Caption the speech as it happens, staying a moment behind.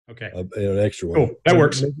Okay. An extra one. Cool. That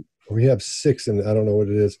works. Maybe we have 6, and I don't know what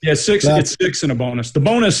it is. Yeah, 6. It's 6 and a bonus. The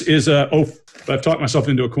bonus is I've talked myself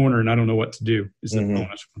into a corner and I don't know what to do. Is the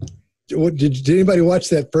bonus. Did anybody watch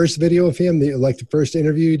that first video of him, the first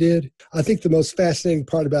interview he did? I think the most fascinating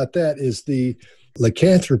part about that is the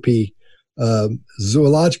lycanthropy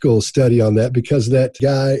zoological study on that, because that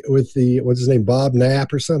guy with what's his name, Bob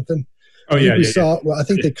Knapp or something? Oh, yeah. Well, I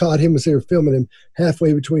think they caught him as they were filming him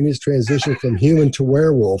halfway between his transition from human to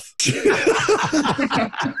werewolf.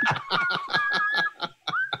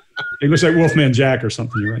 He looks like Wolfman Jack or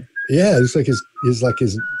something, right? Yeah, it's like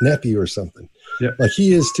his nephew or something. Yeah. Like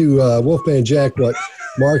he is to Wolfman Jack what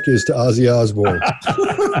Mark is to Ozzy Osbourne.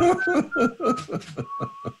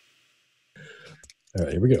 All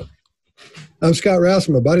right, here we go. I'm Scott Rouse.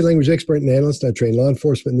 I'm a body language expert and analyst. I train law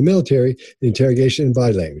enforcement in the military in interrogation and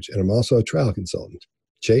body language, and I'm also a trial consultant.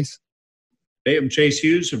 Chase? Hey, I'm Chase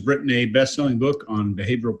Hughes. I've written a best-selling book on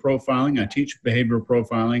behavioral profiling. I teach behavioral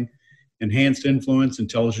profiling, enhanced influence,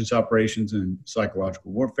 intelligence operations, and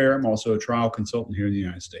psychological warfare. I'm also a trial consultant here in the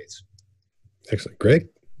United States. Excellent. Greg?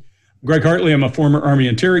 Greg Hartley. I'm a former Army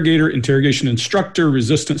interrogator, interrogation instructor,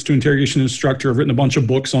 resistance to interrogation instructor. I've written a bunch of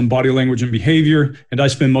books on body language and behavior, and I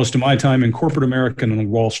spend most of my time in corporate America and on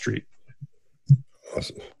Wall Street.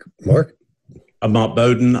 Awesome. Mark? I'm Mark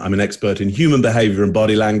Bowden. I'm an expert in human behavior and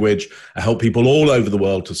body language. I help people all over the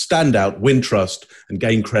world to stand out, win trust, and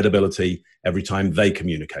gain credibility every time they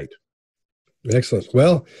communicate. Excellent.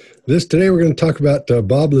 Well, today we're going to talk about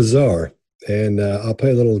Bob Lazar. And I'll play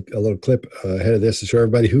a little clip ahead of this to show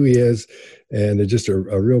everybody who he is, and just a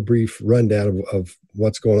real brief rundown of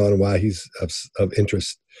what's going on and why he's of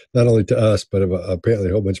interest, not only to us, but apparently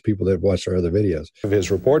a whole bunch of people that have watched our other videos. Of his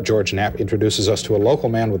report, George Knapp introduces us to a local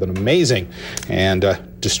man with an amazing and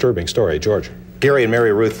disturbing story. George. Gary and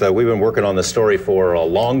Mary Ruth, we've been working on this story for a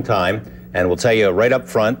long time, and we'll tell you right up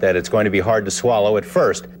front that it's going to be hard to swallow at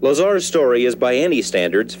first. Lazar's story is, by any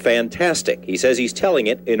standards, fantastic. He says he's telling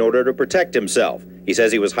it in order to protect himself. He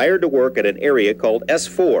says he was hired to work at an area called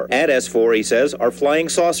S4. At S4, he says, are flying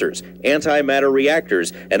saucers, antimatter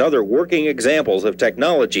reactors, and other working examples of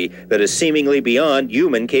technology that is seemingly beyond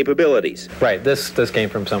human capabilities. Right, this came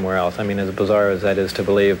from somewhere else. I mean, as bizarre as that is to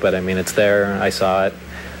believe, but I mean, it's there. I saw it.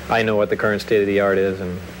 I know what the current state of the art is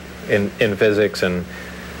in physics, and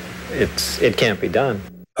it can't be done.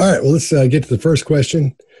 All right, well, let's get to the first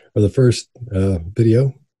question, or the first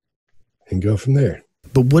video, and go from there.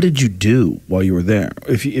 But what did you do while you were there?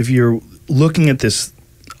 If you're looking at this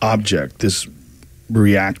object, this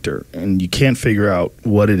reactor, and you can't figure out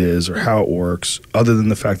what it is or how it works, other than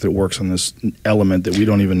the fact that it works on this element that we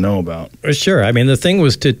don't even know about. Sure. I mean, the thing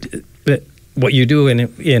was what you do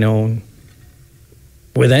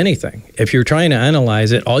with anything. If you're trying to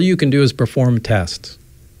analyze it, all you can do is perform tests.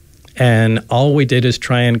 And all we did is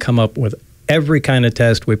try and come up with every kind of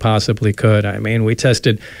test we possibly could. I mean, we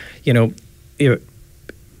tested,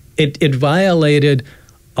 it violated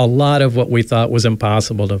a lot of what we thought was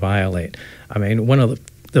impossible to violate. I mean, one of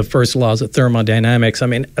the first laws of thermodynamics, I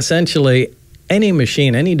mean, essentially any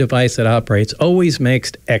machine, any device that operates always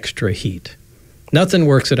makes extra heat. Nothing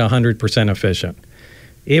works at 100% efficient.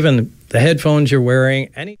 Even the headphones you're wearing.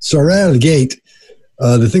 So right out of the gate,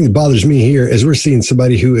 the thing that bothers me here is we're seeing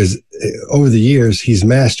somebody who is, over the years, he's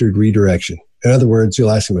mastered redirection. In other words,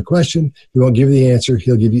 you'll ask him a question, he won't give you the answer.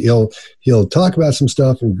 He'll talk about some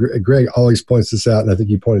stuff, and Greg always points this out, and I think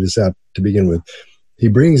he pointed this out to begin with. He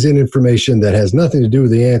brings in information that has nothing to do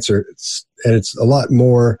with the answer, and it's a lot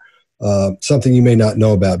more something you may not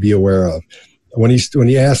know about, be aware of. When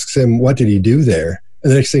he asks him, what did he do there?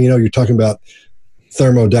 And the next thing you know, you're talking about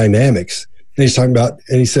thermodynamics. And he's talking about,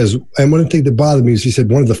 and he says, and one thing that bothered me is he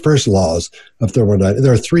said one of the first laws of thermodynamics,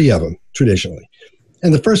 there are 3 of them traditionally.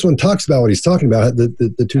 And the first one talks about what he's talking about,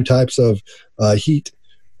 the 2 types of heat,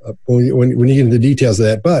 when you get into the details of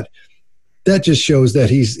that. But that just shows that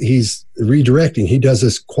he's redirecting. He does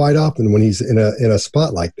this quite often when he's in a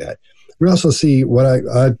spot like that. We also see what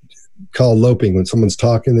I call loping. When someone's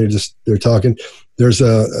talking, they're talking. There's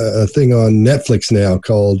a thing on Netflix now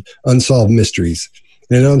called Unsolved Mysteries.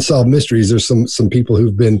 And in Unsolved Mysteries, there's some people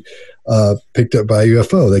who've been picked up by a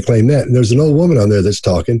UFO. They claim that. And there's an old woman on there that's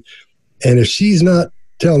talking. And if she's not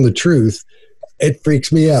telling the truth, it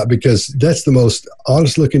freaks me out, because that's the most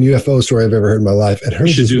honest-looking UFO story I've ever heard in my life. And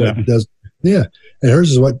hers is what does. Yeah. And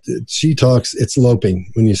hers is what she talks. It's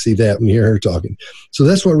loping when you see that, when you hear her talking. So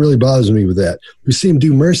that's what really bothers me with that. We see him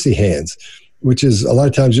do mercy hands, which is a lot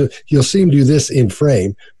of times you'll see him do this in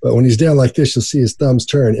frame. But when he's down like this, you'll see his thumbs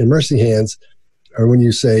turn. And mercy hands are when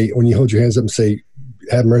you hold your hands up and say,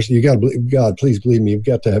 have mercy. You got to believe, God, please believe me. You've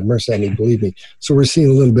got to have mercy on me, believe me. So we're seeing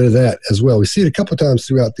a little bit of that as well. We see it a couple of times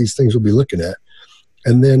throughout these things we'll be looking at.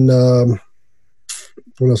 And then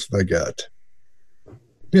what else have I got?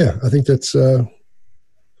 Yeah, I think that's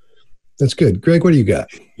good. Greg, what do you got?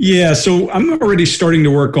 Yeah, so I'm already starting to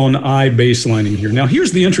work on eye baselining here. Now,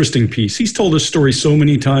 here's the interesting piece. He's told his story so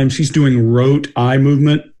many times. He's doing rote eye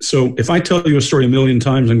movement. So if I tell you a story a million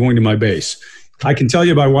times, I'm going to my base. I can tell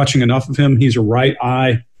you by watching enough of him, he's a right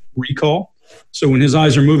eye recall. So when his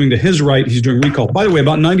eyes are moving to his right, he's doing recall. By the way,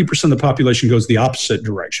 about 90% of the population goes the opposite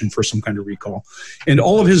direction for some kind of recall. And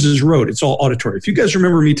all of his is rote. It's all auditory. If you guys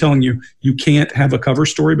remember me telling you, you can't have a cover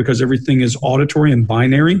story because everything is auditory and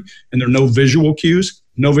binary and there are no visual cues.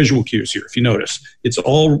 No visual cues here, if you notice. It's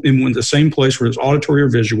all in the same place where it's auditory or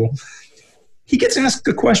visual. He gets asked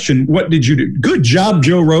a question, what did you do? Good job,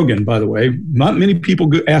 Joe Rogan, by the way. Not many people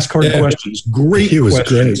ask hard questions. Great he was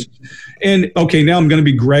questions. Great. And, okay, now I'm going to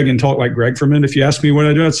be Greg and talk like Greg for a minute. If you ask me what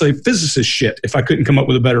I do, I'd say physicist shit if I couldn't come up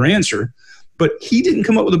with a better answer. But he didn't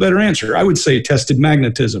come up with a better answer. I would say tested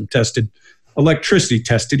magnetism, tested electricity,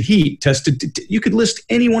 tested heat, tested. You could list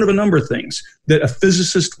any one of a number of things that a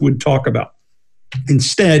physicist would talk about.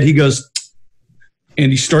 Instead, he goes,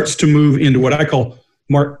 and he starts to move into what I call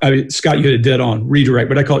Scott, you hit it dead on, redirect,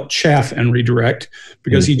 but I call it chaff and redirect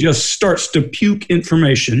because he just starts to puke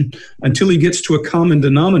information until he gets to a common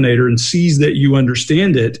denominator and sees that you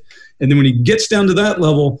understand it. And then when he gets down to that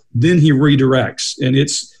level, then he redirects. And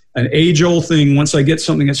it's an age-old thing. Once I get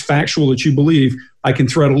something that's factual that you believe, I can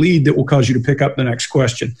thread a lead that will cause you to pick up the next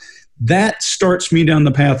question. That starts me down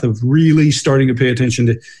the path of really starting to pay attention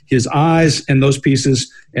to his eyes and those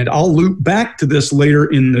pieces. And I'll loop back to this later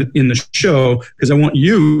in the show because I want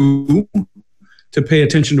you to pay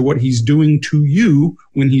attention to what he's doing to you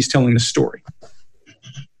when he's telling the story.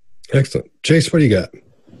 Excellent. Chase, what do you got?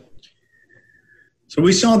 So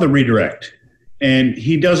we saw the redirect, and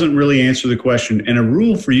he doesn't really answer the question. And a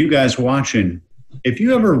rule for you guys watching, if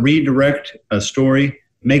you ever redirect a story,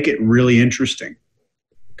 make it really interesting.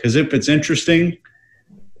 Because if it's interesting,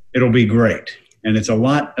 it'll be great. And it's a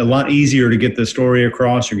lot easier to get the story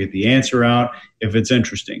across or get the answer out if it's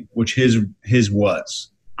interesting, which his was.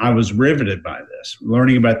 I was riveted by this,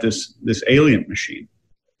 learning about this alien machine.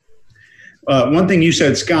 One thing you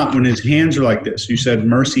said, Scott, when his hands are like this, you said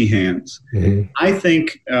mercy hands. Mm-hmm. I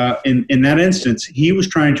think in that instance, he was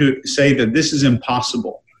trying to say that this is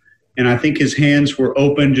impossible. And I think his hands were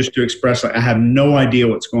open just to express, like, I have no idea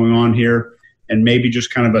what's going on here. And maybe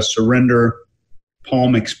just kind of a surrender,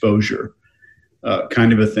 palm exposure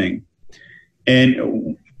kind of a thing.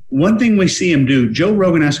 And one thing we see him do, Joe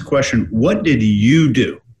Rogan asks a question, what did you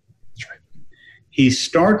do? That's right. He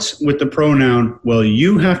starts with the pronoun, well,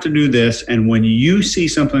 you have to do this. And when you see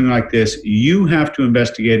something like this, you have to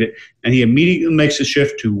investigate it. And he immediately makes a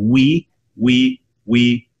shift to we.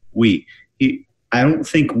 I don't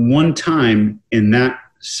think one time in that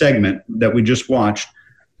segment that we just watched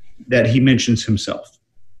that he mentions himself.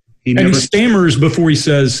 He stammers before he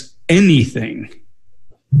says anything.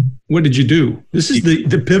 What did you do? This is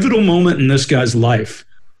the pivotal moment in this guy's life,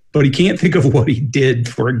 but he can't think of what he did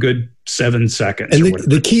for a good 7 seconds. And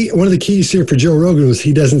one of the keys here for Joe Rogan was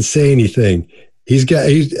he doesn't say anything. He's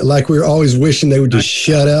like we're always wishing they would just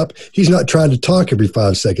shut up. He's not trying to talk every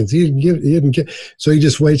 5 seconds. He didn't get, so he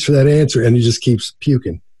just waits for that answer and he just keeps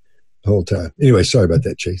puking the whole time. Anyway, sorry about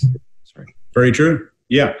that, Chase. Sorry. Very true.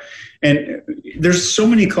 Yeah. And there's so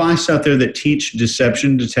many classes out there that teach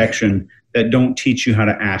deception detection that don't teach you how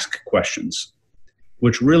to ask questions,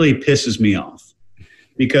 which really pisses me off.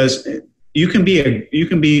 Because you can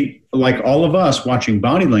be like all of us watching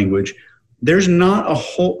body language. There's not a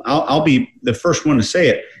whole, I'll be the first one to say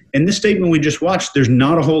it. In this statement we just watched, there's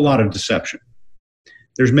not a whole lot of deception.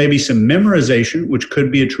 There's maybe some memorization, which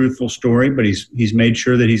could be a truthful story, but he's made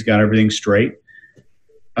sure that he's got everything straight.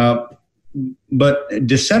 But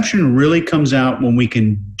deception really comes out when we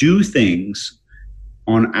can do things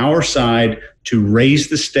on our side to raise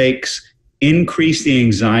the stakes, increase the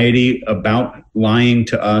anxiety about lying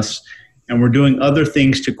to us, and we're doing other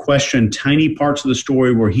things to question tiny parts of the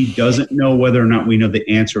story where he doesn't know whether or not we know the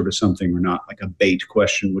answer to something or not, like a bait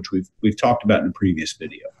question, which we've talked about in a previous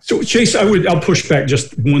video. So Chase, I'll push back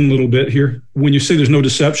just one little bit here. When you say there's no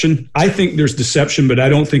deception, I think there's deception, but I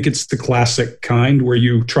don't think it's the classic kind where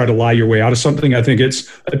you try to lie your way out of something. I think it's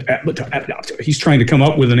he's trying to come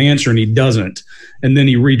up with an answer and he doesn't, and then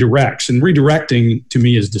he redirects. And redirecting to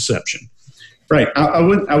me is deception. Right. I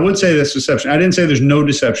would say that's deception. I didn't say there's no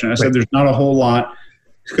deception. I said there's not a whole lot,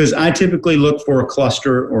 because I typically look for a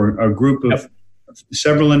cluster or a group of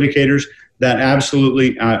several indicators that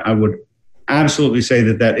absolutely I would absolutely say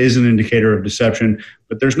that that is an indicator of deception,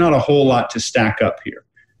 but there's not a whole lot to stack up here.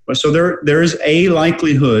 But so there is a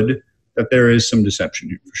likelihood that there is some deception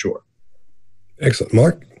here for sure. Excellent.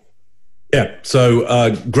 Mark? Yeah,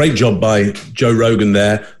 so great job by Joe Rogan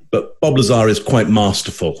there, but Bob Lazar is quite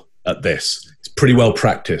masterful at this. He's pretty well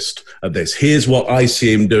practiced at this. Here's what I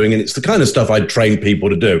see him doing, and it's the kind of stuff I'd train people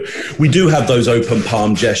to do. We do have those open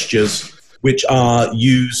palm gestures, which are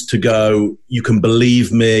used to go, you can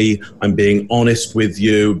believe me, I'm being honest with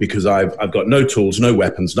you because I've got no tools, no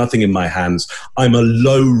weapons, nothing in my hands. I'm a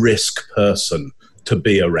low-risk person to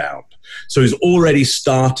be around. So he's already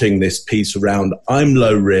starting this piece around, I'm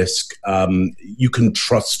low risk, you can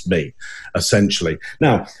trust me, essentially.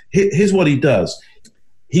 Now, here's what he does.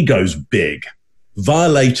 He goes big,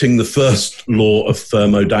 violating the first law of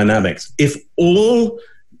thermodynamics. If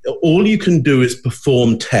all you can do is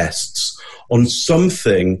perform tests on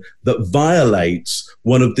something that violates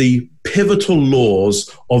one of the pivotal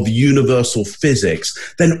laws of universal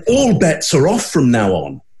physics, then all bets are off from now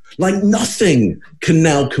on. Like nothing can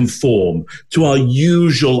now conform to our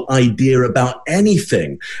usual idea about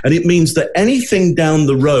anything. And it means that anything down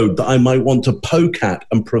the road that I might want to poke at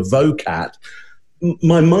and provoke at,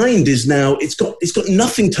 my mind is now, it's got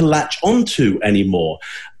nothing to latch onto anymore.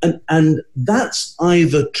 And that's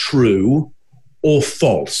either true or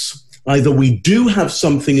false. Either we do have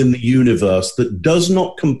something in the universe that does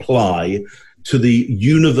not comply to the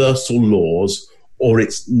universal laws, or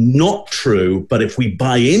it's not true, but if we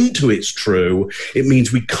buy into it's true, it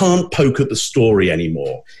means we can't poke at the story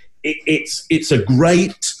anymore. It's a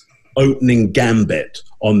great opening gambit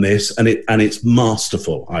on this, and it's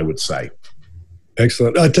masterful, I would say.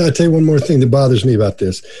 Excellent. I'll tell you one more thing that bothers me about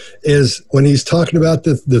this is when he's talking about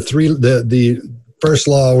the first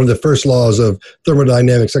law, one of the first laws of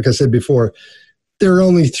thermodynamics, like I said before, there are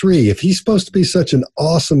only three. If he's supposed to be such an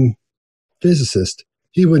awesome physicist,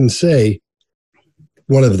 he wouldn't say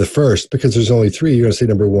one of the first, because there's only three. You're going to say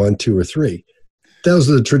number 1, 2, or 3. Those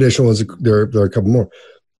are the traditional ones. There are a couple more.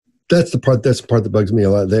 That's the part that bugs me a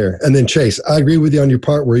lot there. And then Chase, I agree with you on your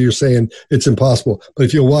part where you're saying it's impossible. But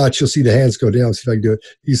if you'll watch, you'll see the hands go down. See if I can do it.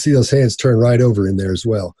 You see those hands turn right over in there as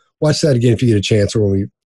well. Watch that again if you get a chance, or when we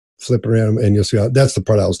flip around, and you'll see how that's the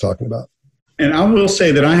part I was talking about. And I will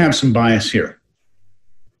say that I have some bias here.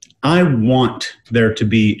 I want there to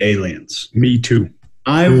be aliens. Me too.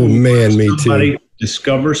 Me too.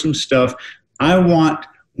 Discover some stuff. I want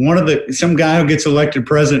some guy who gets elected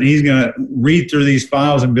president, he's going to read through these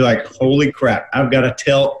files and be like, holy crap, I've got to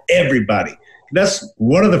tell everybody. That's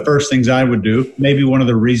one of the first things I would do. Maybe one of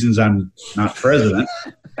the reasons I'm not president.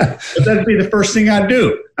 But that'd be the first thing I'd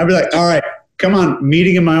do. I'd be like, all right, come on,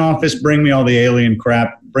 meeting in my office, bring me all the alien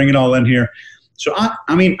crap, bring it all in here. So,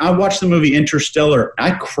 I watched the movie Interstellar.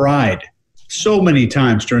 I cried so many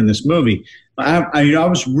times during this movie. I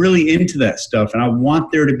was really into that stuff, and I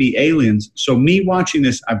want there to be aliens. So me watching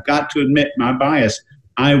this, I've got to admit my bias.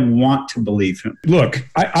 I want to believe him. Look,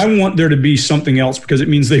 I want there to be something else because it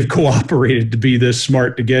means they've cooperated to be this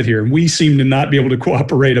smart to get here. And we seem to not be able to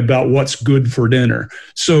cooperate about what's good for dinner.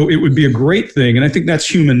 So it would be a great thing. And I think that's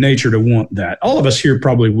human nature to want that. All of us here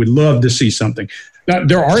probably would love to see something. Now,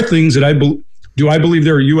 there are things that do I believe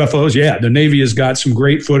there are UFOs? Yeah, the Navy has got some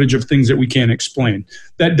great footage of things that we can't explain.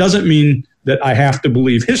 That doesn't mean that I have to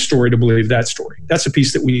believe his story to believe that story. That's a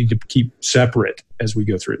piece that we need to keep separate as we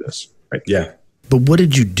go through this. Right? Yeah. But what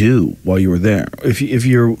did you do while you were there? If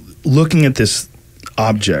you're looking at this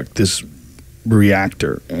object, this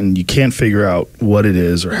reactor, and you can't figure out what it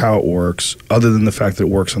is or how it works, other than the fact that it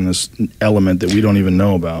works on this element that we don't even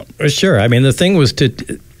know about. Sure. I mean, the thing was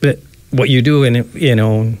what you do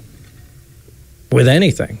with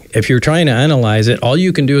anything. If you're trying to analyze it, all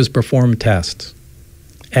you can do is perform tests.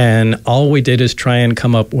 And all we did is try and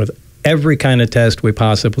come up with every kind of test we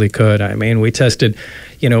possibly could. I mean, we tested,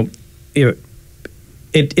 it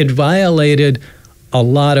violated a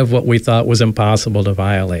lot of what we thought was impossible to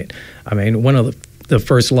violate. I mean, one of the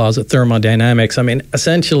first laws of thermodynamics,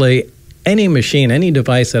 essentially any machine, any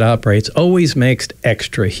device that operates always makes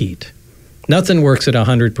extra heat. Nothing works at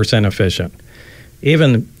 100% efficient.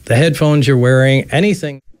 Even the headphones you're wearing,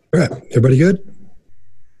 anything. All right. Everybody good?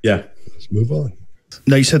 Yeah. Let's move on.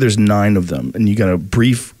 Now, you said there's 9 of them, and you got a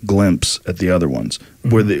brief glimpse at the other ones.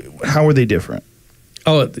 How were they different?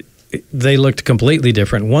 Oh, they looked completely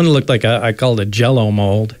different. One looked like I called a Jell-O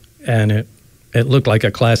mold, and it looked like a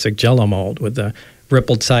classic Jell-O mold with the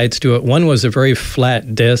rippled sides to it. One was a very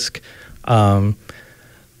flat disc, like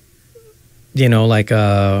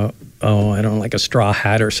a straw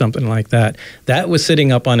hat or something like that. That was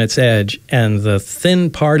sitting up on its edge, and the thin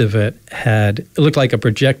part of it looked like a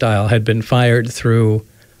projectile had been fired through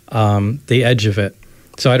the edge of it.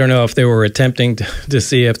 So I don't know if they were attempting to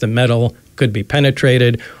see if the metal could be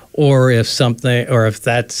penetrated, or if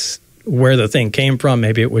that's where the thing came from.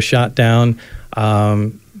 Maybe it was shot down.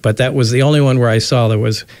 But that was the only one where I saw there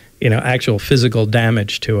was, actual physical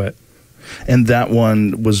damage to it. And that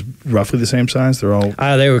one was roughly the same size?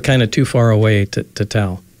 They were kind of too far away to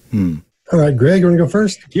tell. All right, Greg, you want to go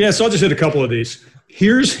first? Yeah, so I'll just hit a couple of these.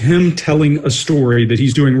 Here's him telling a story that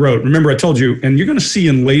he's doing rote. Remember, I told you, and you're going to see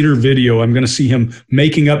in later video, I'm going to see him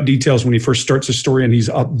making up details when he first starts the story, and he's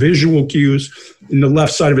up visual cues in the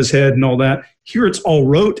left side of his head and all that. Here it's all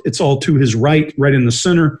rote. It's all to his right in the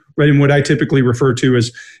center, right in what I typically refer to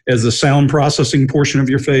as the sound processing portion of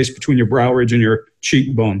your face, between your brow ridge and your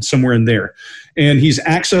cheekbone, somewhere in there. And he's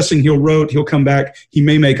accessing, he'll rote, he'll come back, he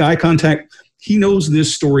may make eye contact. He knows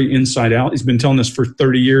this story inside out. He's been telling this for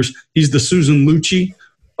 30 years. He's the Susan Lucci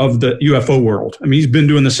of the UFO world. I mean, he's been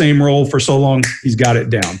doing the same role for so long, he's got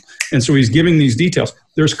it down. And so he's giving these details.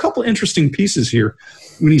 There's a couple interesting pieces here.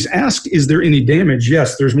 When he's asked, is there any damage?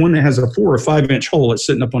 Yes, there's one that has a 4 or 5 inch hole that's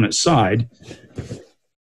sitting up on its side.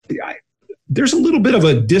 There's a little bit of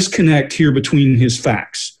a disconnect here between his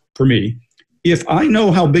facts for me. If I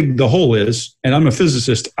know how big the hole is, and I'm a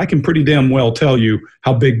physicist, I can pretty damn well tell you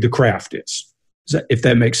how big the craft is. If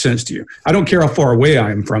that makes sense to you. I don't care how far away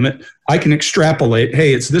I am from it. I can extrapolate,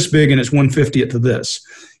 hey, it's this big and it's 1/50th of this.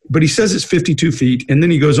 But he says it's 52 feet, and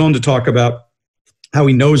then he goes on to talk about how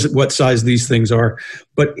he knows what size these things are.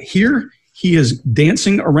 But here he is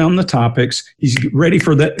dancing around the topics. He's ready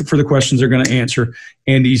for the questions they're going to answer,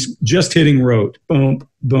 and he's just hitting rote. Bump,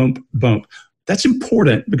 bump, bump. That's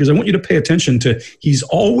important because I want you to pay attention to, he's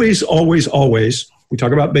always, we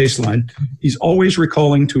talk about baseline, he's always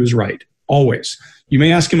recalling to his right. Always. You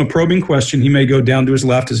may ask him a probing question. He may go down to his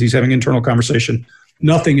left as he's having internal conversation.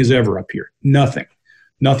 Nothing is ever up here. Nothing.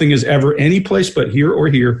 Nothing is ever any place but here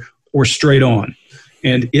or straight on.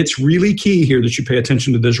 And it's really key here that you pay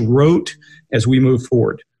attention to this rote as we move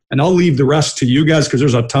forward. And I'll leave the rest to you guys because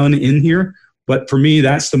there's a ton in here. But for me,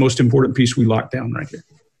 that's the most important piece we locked down right here.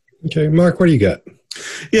 Okay, Mark, what do you got?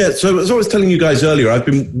 Yeah, so as I was telling you guys earlier, I've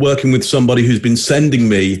been working with somebody who's been sending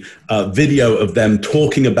me a video of them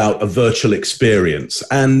talking about a virtual experience.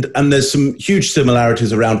 And there's some huge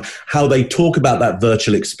similarities around how they talk about that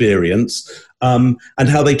virtual experience and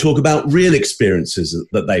how they talk about real experiences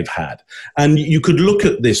that they've had. And you could look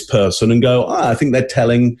at this person and go, I think they're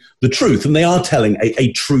telling the truth. And they are telling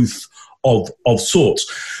a truth of sorts.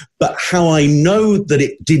 But how I know that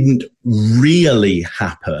it didn't really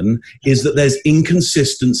happen is that there's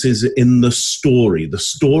inconsistencies in the story. The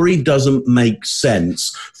story doesn't make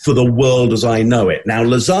sense for the world as I know it. Now,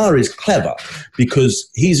 Lazar is clever because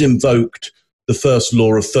he's invoked the first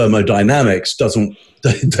law of thermodynamics.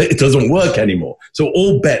 It doesn't work anymore. So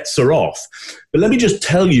all bets are off. But let me just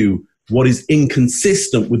tell you what is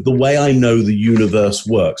inconsistent with the way I know the universe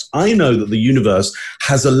works. I know that the universe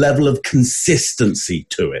has a level of consistency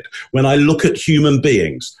to it. When I look at human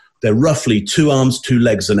beings, they're roughly 2 arms, 2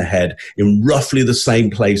 legs, and a head in roughly the same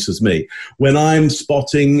place as me. When I'm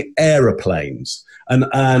spotting aeroplanes,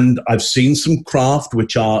 and I've seen some craft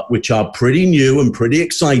which are pretty new and pretty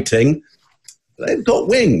exciting, they've got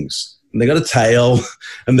wings. And they got a tail,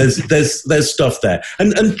 and there's stuff there.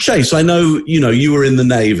 And Chase, I know you were in the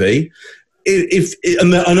Navy.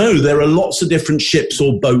 And I know there are lots of different ships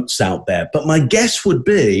or boats out there, but my guess would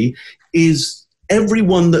be is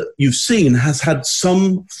everyone that you've seen has had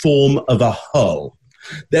some form of a hull.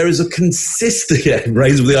 There is a consistent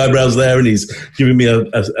raise of the eyebrows there, and he's giving me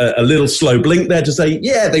a little slow blink there to say,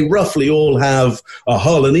 yeah, they roughly all have a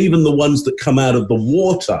hull, and even the ones that come out of the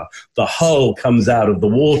water, the hull comes out of the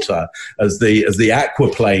water as the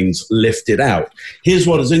aquaplanes lift it out. Here's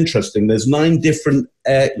what is interesting. There's 9 different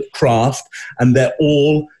aircraft, and they're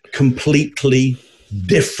all completely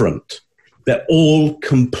different. They're all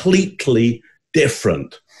completely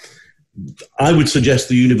different. I would suggest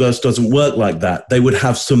the universe doesn't work like that. They would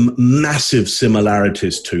have some massive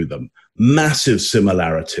similarities to them. Massive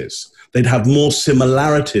similarities. They'd have more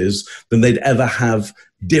similarities than they'd ever have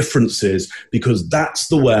differences because that's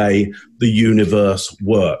the way the universe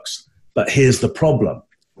works. But here's the problem.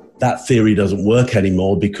 That theory doesn't work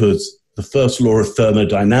anymore because the first law of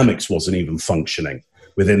thermodynamics wasn't even functioning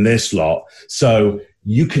within this lot. So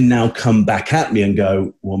you can now come back at me and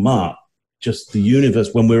go, well, Mark, just the universe,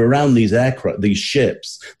 when we're around these aircraft, these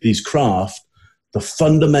ships, these craft, the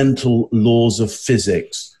fundamental laws of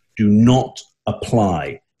physics do not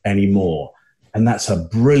apply anymore. And that's a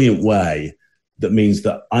brilliant way that means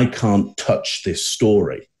that I can't touch this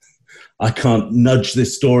story. I can't nudge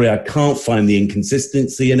this story. I can't find the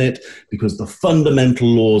inconsistency in it because the fundamental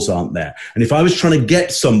laws aren't there. And if I was trying to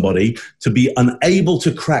get somebody to be unable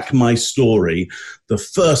to crack my story, the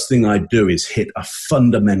first thing I'd do is hit a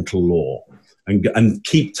fundamental law and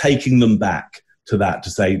keep taking them back to that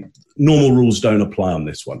to say, normal rules don't apply on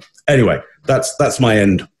this one. Anyway, that's my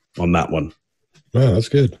end on that one. Wow, that's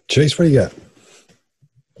good. Chase, what do you got?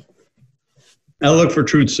 I look for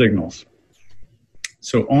truth signals.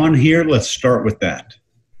 So on here, let's start with that.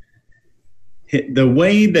 The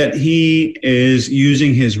way that he is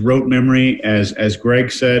using his rote memory, as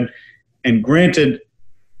Greg said, and granted,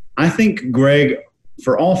 I think Greg,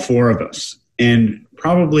 for all four of us, and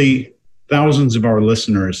probably thousands of our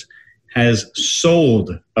listeners, has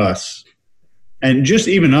sold us, and just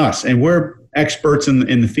even us, and we're experts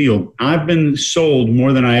in the field. I've been sold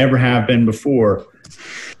more than I ever have been before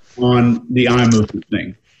on the eye movement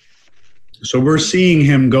thing. So we're seeing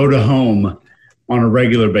him go to home on a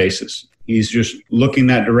regular basis. He's just looking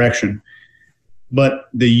that direction. But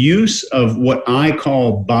the use of what I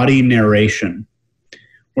call body narration,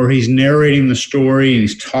 where he's narrating the story and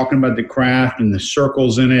he's talking about the craft and the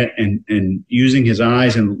circles in it and using his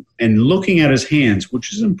eyes and looking at his hands,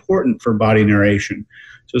 which is important for body narration.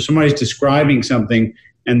 So somebody's describing something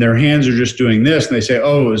and their hands are just doing this and they say,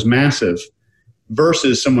 oh, it was massive,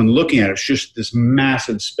 versus someone looking at it, it's just this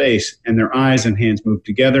massive space and their eyes and hands move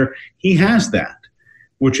together. He has that,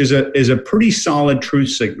 which is a pretty solid truth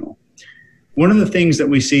signal. One of the things that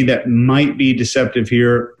we see that might be deceptive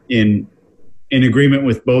here, in agreement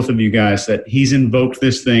with both of you guys, that he's invoked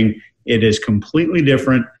this thing. It is completely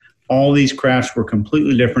different. All these crafts were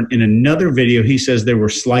completely different. In another video, he says they were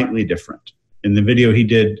slightly different. In the video he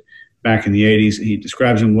did back in the 80s, he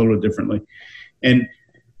describes them a little bit differently. And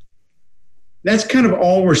that's kind of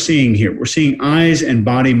all we're seeing here. We're seeing eyes and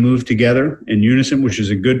body move together in unison, which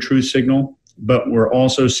is a good truth signal. But we're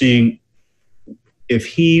also seeing, if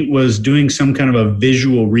he was doing some kind of a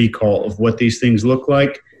visual recall of what these things look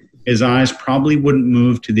like, his eyes probably wouldn't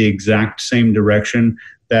move to the exact same direction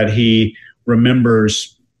that he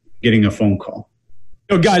remembers getting a phone call.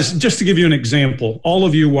 Oh, guys, just to give you an example, all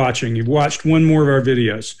of you watching, you've watched one more of our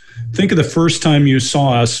videos. Think of the first time you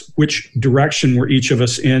saw us, which direction were each of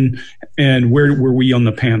us in, and where were we on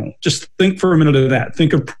the panel? Just think for a minute of that.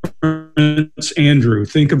 Think of Prince Andrew.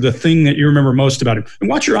 Think of the thing that you remember most about him. And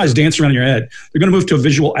watch your eyes dance around in your head. They're going to move to a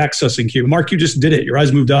visual accessing cue. Mark, you just did it. Your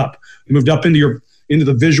eyes moved up. You moved up into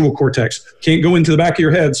the visual cortex. Can't go into the back of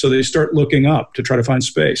your head, so they start looking up to try to find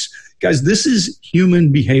space. Guys, this is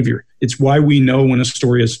human behavior. It's why we know when a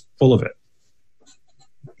story is full of it.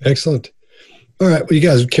 Excellent. All right. Well, you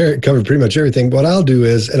guys covered pretty much everything. What I'll do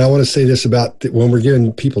is, and I want to say this about when we're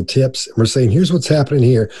giving people tips, we're saying, here's what's happening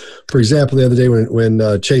here. For example, the other day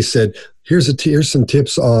when Chase said, here's some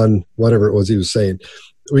tips on whatever it was he was saying.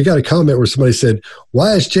 We got a comment where somebody said,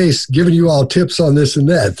 why is Chase giving you all tips on this and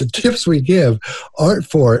that? The tips we give aren't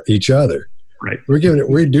for each other. Right. We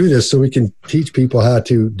do this so we can teach people how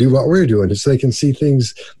to do what we're doing, so they can see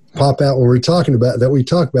things pop out when we talk about.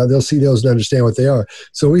 They'll see those and understand what they are.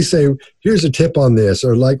 So we say, here's a tip on this,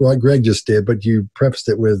 or like what Greg just did, but you prefaced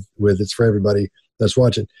it with it's for everybody that's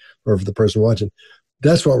watching, or for the person watching.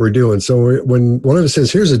 That's what we're doing. So when one of us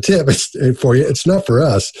says, here's a tip, it's for you. It's not for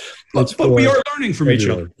us. But we are learning from each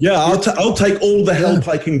other. Yeah, I'll take all the help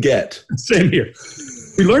I can get. Same here.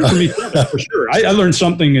 We learn from each other, for sure. I learned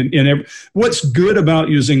something in every. What's good about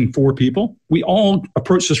using four people, we all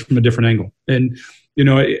approach this from a different angle. And,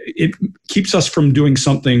 it keeps us from doing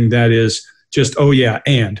something that is just, oh, yeah,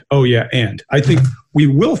 and. I think we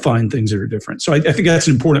will find things that are different. So I think that's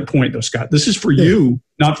an important point, though, Scott. This is for you,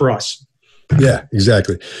 not for us. Yeah,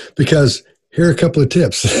 exactly. Because here are a couple of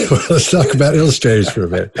tips. Let's talk about illustrators for a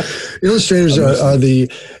minute. Illustrators are the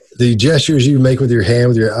gestures you make with your hand,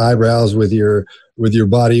 with your eyebrows, with your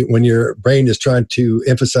body when your brain is trying to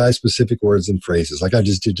emphasize specific words and phrases. Like I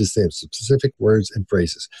just did, just say specific words and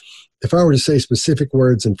phrases. If I were to say specific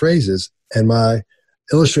words and phrases and my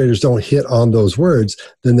illustrators don't hit on those words,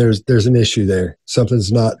 then there's an issue there.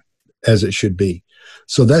 Something's not as it should be.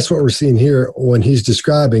 So that's what we're seeing here when he's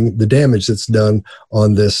describing the damage that's done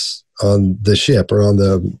on the ship, or on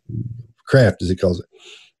the craft, as he calls it.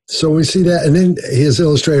 So we see that, and then his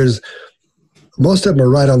illustrators, most of them are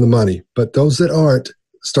right on the money, but those that aren't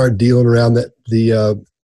start dealing around the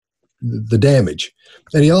damage.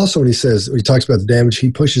 And he also, when he talks about the damage,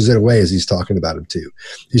 he pushes it away as he's talking about it too.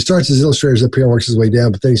 He starts his illustrators up here and works his way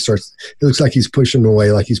down, but then it looks like he's pushing away,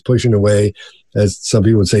 as some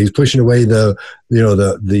people would say, he's pushing away the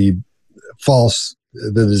false,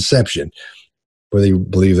 the deception. Whether you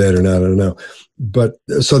believe that or not, I don't know. But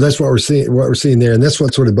so that's what we're seeing there. And that's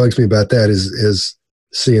what sort of bugs me about that is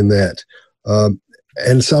seeing that.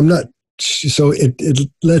 And so it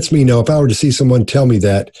lets me know if I were to see someone tell me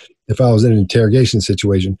that, if I was in an interrogation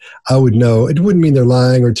situation, I would know. It wouldn't mean they're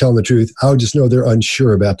lying or telling the truth. I would just know they're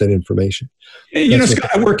unsure about that information. You know, Scott,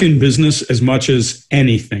 I work in business as much as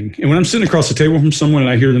anything. And when I'm sitting across the table from someone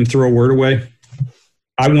and I hear them throw a word away,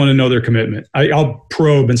 I want to know their commitment. I'll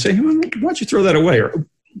probe and say, hey, why don't you throw that away? Or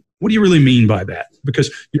what do you really mean by that? Because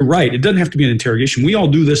you're right. It doesn't have to be an interrogation. We all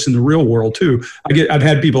do this in the real world too. I've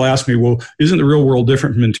had people ask me, well, isn't the real world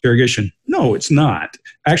different from interrogation? No, it's not.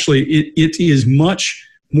 Actually, it is much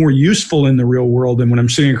more useful in the real world than when I'm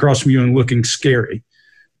sitting across from you and looking scary.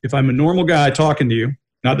 If I'm a normal guy talking to you,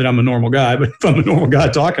 not that I'm a normal guy, but if I'm a normal guy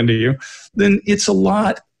talking to you, then it's a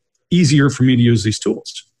lot easier for me to use these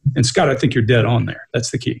tools. And Scott, I think you're dead on there.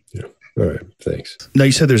 That's the key. Yeah. All right. Thanks. Now,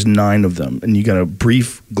 you said there's 9 of them, and you got a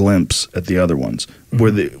brief glimpse at the other ones.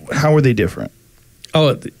 How were they different?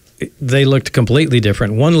 Oh, they looked completely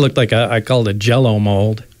different. One looked like I called a Jell-O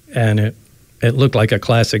mold, and it looked like a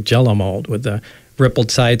classic Jell-O mold with the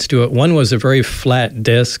rippled sides to it. One was a very flat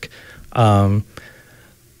disc, like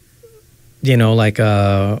like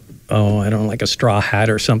a straw hat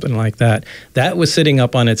or something like that. That was sitting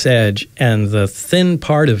up on its edge, and the thin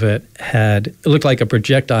part of it looked like a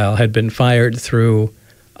projectile had been fired through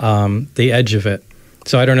the edge of it.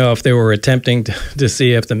 So I don't know if they were attempting to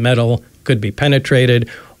see if the metal could be penetrated,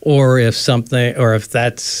 or if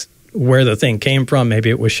that's where the thing came from.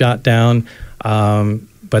 Maybe it was shot down.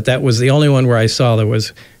 But that was the only one where I saw there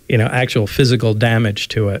was, actual physical damage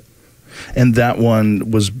to it. And that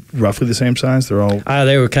one was roughly the same size?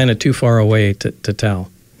 They were kind of too far away to tell.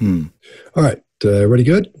 All right. Everybody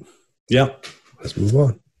good? Yeah. Let's move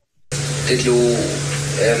on. Did you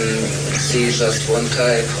see just one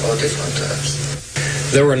type or different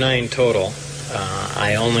types? There were 9 total.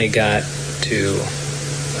 I only got to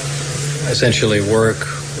essentially work,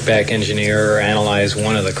 back engineer, or analyze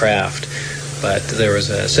one of the craft. But there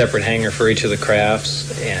was a separate hangar for each of the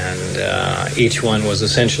crafts, and each one was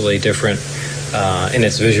essentially different in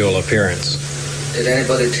its visual appearance. Did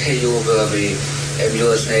anybody tell you where the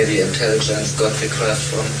U.S. Navy intelligence got the craft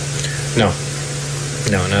from? No,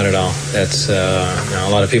 not at all. That's a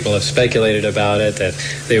lot of people have speculated about it, that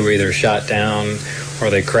they were either shot down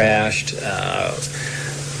or they crashed,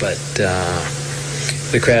 but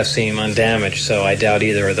the craft seem undamaged, so I doubt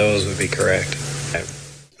either of those would be correct.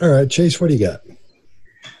 All right, Chase, what do you got?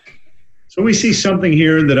 So we see something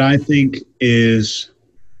here that I think is,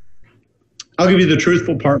 I'll give you the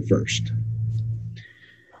truthful part first.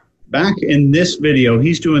 Back in this video,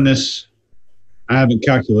 he's doing this, I haven't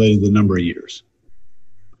calculated the number of years.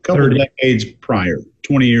 A couple of decades prior,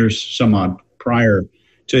 20 years some odd prior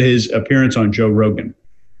to his appearance on Joe Rogan.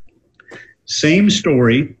 Same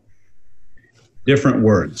story, different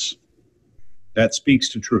words. That speaks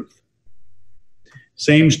to truth.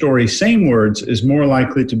 Same story, same words is more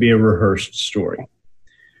likely to be a rehearsed story.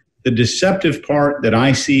 The deceptive part that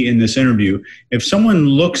I see in this interview, if someone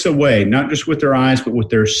looks away, not just with their eyes, but with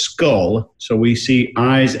their skull, so we see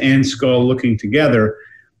eyes and skull looking together,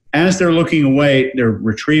 as they're looking away, they're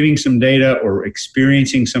retrieving some data or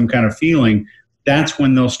experiencing some kind of feeling, that's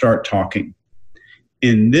when they'll start talking.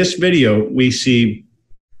 In this video, we see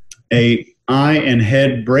an eye and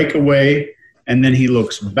head break away, and then he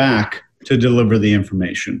looks back to deliver the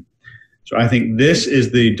information. So I think this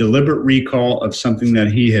is the deliberate recall of something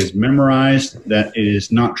that he has memorized that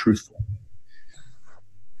is not truthful.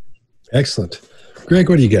 Excellent. Greg,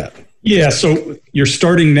 what do you got? Yeah, so you're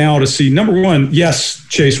starting now to see, number one, yes,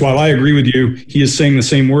 Chase, while I agree with you, he is saying the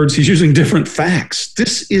same words, he's using different facts.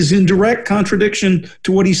 This is in direct contradiction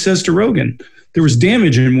to what he says to Rogan. There was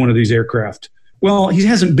damage in one of these aircraft. Well, he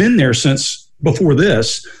hasn't been there since before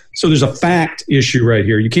this. So there's a fact issue right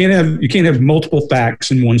here. You can't have multiple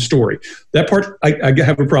facts in one story. That part I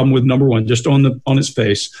have a problem with, number one, just on his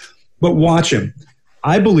face. But watch him.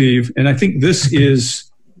 I believe, and I think this is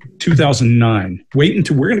 2009. Wait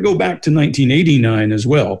until we're going to go back to 1989 as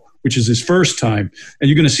well, which is his first time, and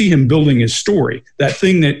you're going to see him building his story. That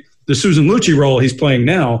thing that the Susan Lucci role he's playing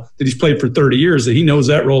now, that he's played for 30 years, that he knows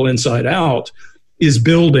that role inside out, is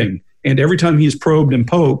building. And every time he's probed and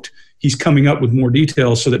poked, he's coming up with more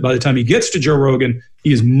details so that by the time he gets to Joe Rogan,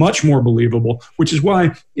 he is much more believable, which is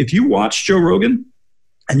why if you watch Joe Rogan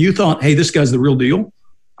and you thought, hey, this guy's the real deal,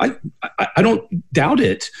 I don't doubt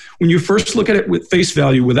it. When you first look at it with face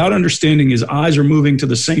value, without understanding his eyes are moving to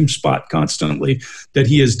the same spot constantly, that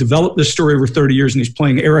he has developed this story over 30 years and he's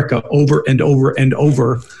playing Erica over and over and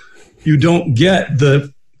over, you don't get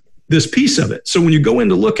the this piece of it. So when you go in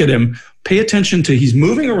to look at him, pay attention to he's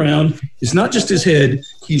moving around. It's not just his head.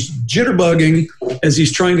 He's jitterbugging as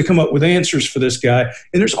he's trying to come up with answers for this guy.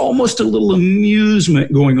 And there's almost a little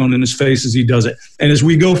amusement going on in his face as he does it. And as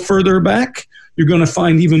we go further back, you're going to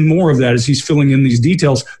find even more of that as he's filling in these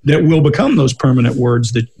details that will become those permanent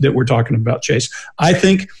words that we're talking about, Chase. I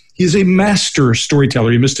think he's a master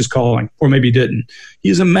storyteller. He missed his calling, or maybe he didn't. He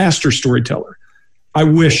is a master storyteller. I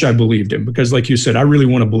wish I believed him because, like you said, I really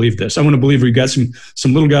want to believe this. I want to believe we've got some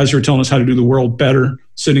little guys who are telling us how to do the world better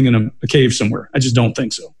sitting in a cave somewhere. I just don't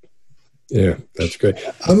think so. Yeah, that's great.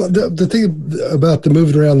 The thing about the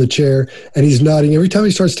moving around the chair, and he's nodding every time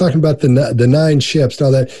he starts talking about the 9 ships and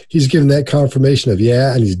all that, he's giving that confirmation of,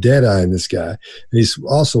 yeah, and he's dead-eyeing this guy. And he's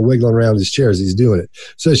also wiggling around his chair as he's doing it.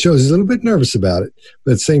 So it shows he's a little bit nervous about it,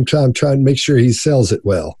 but at the same time trying to make sure he sells it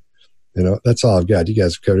well. You know, that's all I've got. You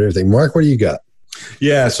guys have covered everything. Mark, what do you got?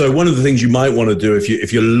 Yeah, so one of the things you might want to do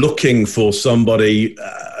if you're looking for somebody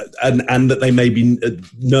and that they may be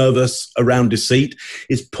nervous around deceit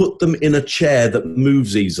is put them in a chair that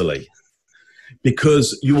moves easily,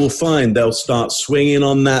 because you will find they'll start swinging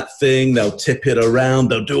on that thing, they'll tip it around,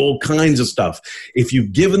 they'll do all kinds of stuff. If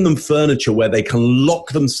you've given them furniture where they can lock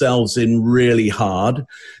themselves in really hard,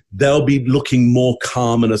 they'll be looking more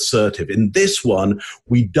calm and assertive. In this one,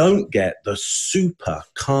 we don't get the super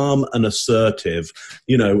calm and assertive,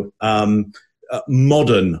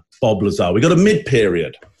 modern Bob Lazar. We got a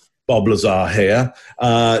mid-period Bob Lazar here,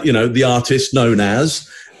 the artist known as,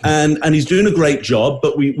 and he's doing a great job.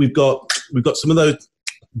 But we've got some of those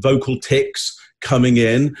vocal tics coming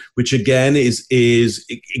in, which again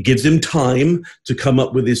it gives him time to come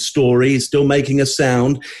up with his story. He's still making a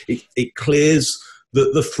sound. It clears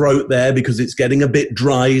the throat there because it's getting a bit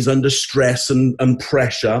dry. He's under stress and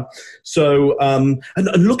pressure. So, and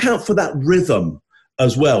look out for that rhythm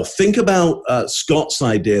as well. Think about Scott's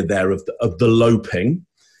idea there of the loping.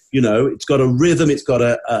 It's got a rhythm. It's got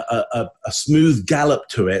a smooth gallop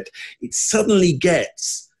to it. It suddenly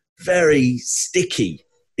gets very sticky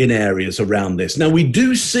in areas around this. Now, we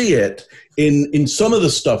do see it in some of the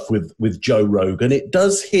stuff with Joe Rogan. He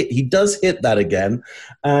does hit that again.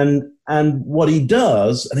 And what he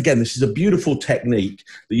does, and again, this is a beautiful technique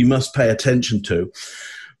that you must pay attention to.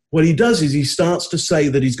 What he does is he starts to say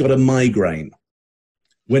that he's got a migraine.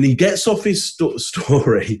 When he gets off his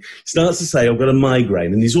story, he starts to say, I've got a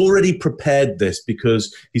migraine. And he's already prepared this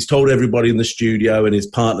because he's told everybody in the studio and his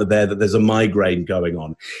partner there that there's a migraine going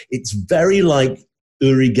on. It's very like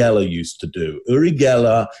Uri Geller used to do. Uri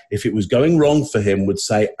Geller, if it was going wrong for him, would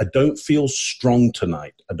say, I don't feel strong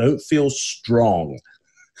tonight. I don't feel strong.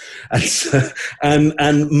 And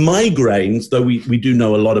migraines, though we do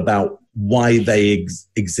know a lot about why they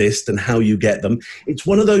exist and how you get them, it's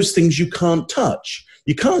one of those things you can't touch.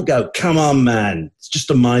 You can't go, come on, man, it's just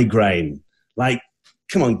a migraine. Like,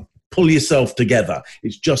 come on, pull yourself together.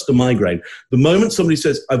 It's just a migraine. The moment somebody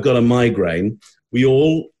says, I've got a migraine, we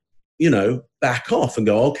all, back off and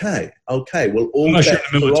go, okay, we'll all bets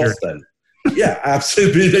are off then. Yeah,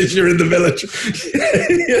 absolutely. You're in the military.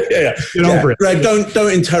 yeah. Get over it. Greg,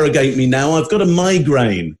 don't interrogate me now. I've got a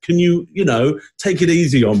migraine. Can you, take it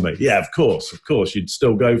easy on me? Yeah, of course, you'd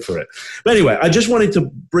still go for it. But anyway, I just wanted to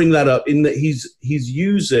bring that up in that he's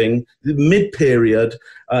using the mid-period.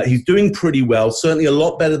 He's doing pretty well, certainly a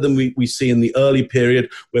lot better than we see in the early period,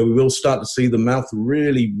 where we will start to see the mouth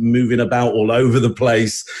really moving about all over the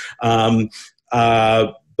place.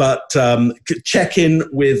 But check in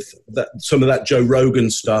with some of that Joe Rogan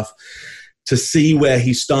stuff to see where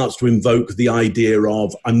he starts to invoke the idea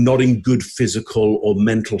of, I'm not in good physical or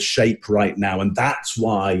mental shape right now. And that's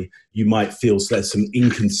why you might feel there's some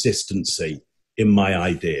inconsistency in my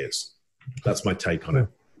ideas. That's my take on it.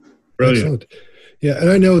 Brilliant. Excellent. Yeah, and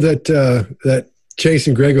I know that Chase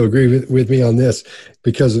and Greg will agree with me on this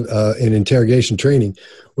because in interrogation training,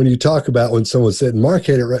 when you talk about when someone said, Mark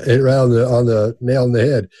hit it right on the nail on the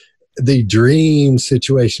head, the dream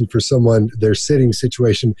situation for someone, their sitting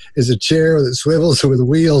situation, is a chair that swivels with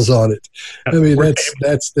wheels on it. I mean,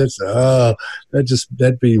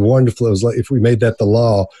 that'd be wonderful. It was like if we made that the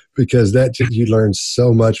law, because you learn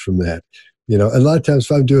so much from that. And a lot of times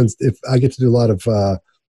if I get to do a lot of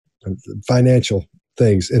financial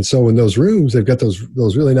things. And so in those rooms, they've got those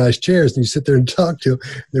really nice chairs, and you sit there and talk to them.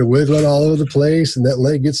 They're wiggling all over the place, and that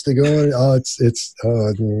leg gets to going. Oh, it's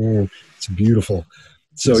beautiful.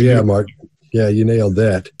 So yeah, Mark, you nailed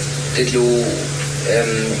that. Did you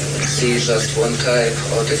see just one type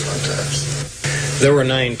or different types? There were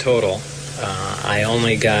 9 total. I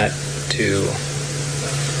only got to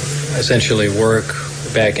essentially work,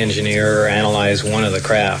 back engineer, or analyze one of the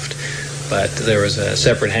craft. but there was a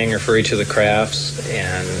separate hangar for each of the crafts,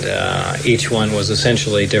 and each one was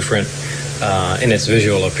essentially different in its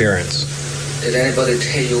visual appearance. Did anybody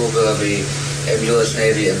tell you where the U.S.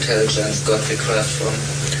 Navy intelligence got the craft from?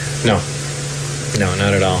 No. No,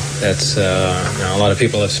 not at all. That's a lot of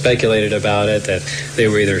people have speculated about it, that they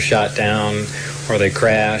were either shot down or they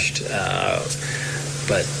crashed,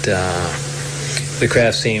 but the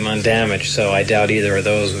craft seem undamaged, so I doubt either of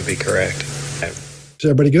those would be correct. Is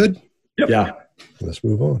everybody good? Yep. Yeah. Let's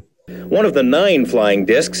move on. One of the 9 flying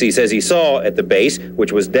discs he says he saw at the base,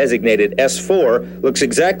 which was designated S4, looks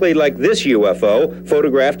exactly like this UFO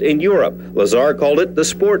photographed in Europe. Lazar called it the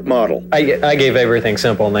sport model. I gave everything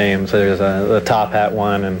simple names. There's the top hat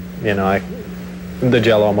one, and the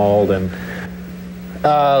Jello mold, and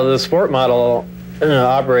the sport model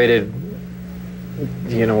operated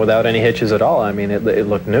without any hitches at all. I mean, it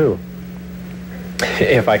looked new.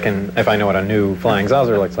 If I know what a new flying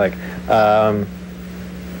saucer looks like.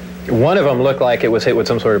 One of them looked like it was hit with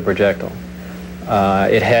some sort of projectile.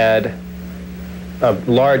 It had a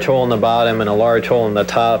large hole in the bottom and a large hole in the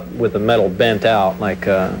top with the metal bent out, like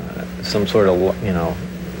some sort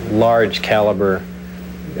of, large caliber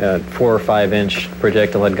 4 or 5 inch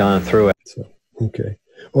projectile had gone through it. So, okay.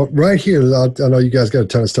 Well, right here, I know you guys got a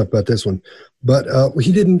ton of stuff about this one, but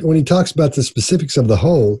he didn't, when he talks about the specifics of the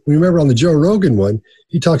hole, remember on the Joe Rogan one,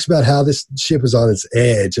 he talks about how this ship is on its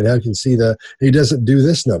edge and how you can see he doesn't do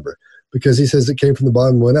this number because he says it came from the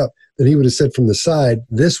bottom and went up. Then he would have said from the side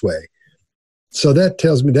this way. So that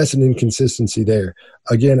tells me that's an inconsistency there.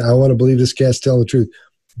 Again, I want to believe this cat's telling the truth,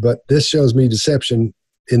 but this shows me deception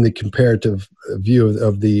in the comparative view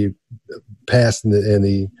of the past and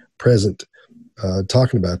the present,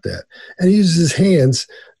 talking about that. And he uses his hands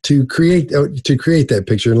to create that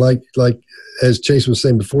picture. And like as Chase was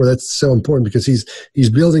saying before, that's so important because he's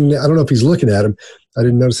building. I don't know if he's looking at him. I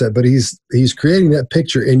didn't notice that, but he's creating that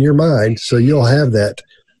picture in your mind, so you'll have that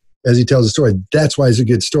as he tells the story. That's why he's a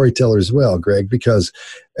good storyteller as well, Greg, because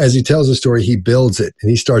as he tells the story, he builds it and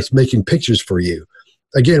he starts making pictures for you.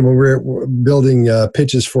 Again, when we're building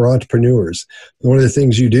pitches for entrepreneurs, one of the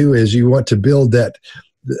things you do is you want to build a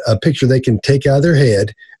picture they can take out of their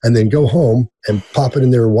head and then go home and pop it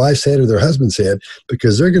in their wife's head or their husband's head,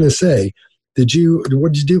 because they're going to say, what did you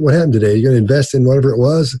do? What happened today? You're going to invest in whatever it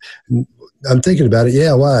was? And I'm thinking about it.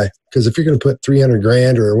 Yeah. Why? Because if you're going to put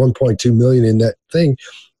 $300,000 or $1.2 million in that thing,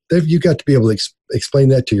 you got to be able to explain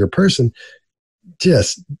that to your person. You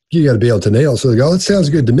got to be able to nail it. So they go, oh, it sounds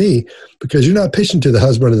good to me, because you're not pitching to the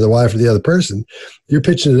husband or the wife or the other person. You're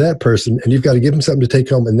pitching to that person, and you've got to give him something to take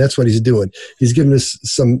home. And that's what he's doing. He's giving us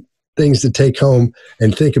some things to take home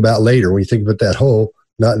and think about later. When you think about that whole,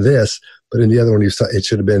 not this, but in the other one, it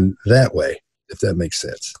should have been that way, if that makes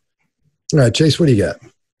sense. All right, Chase, what do you got?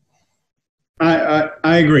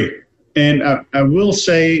 I agree. And I will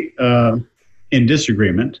say in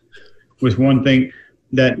disagreement with one thing,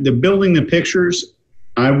 that the building the pictures,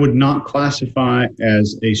 I would not classify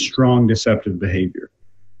as a strong deceptive behavior.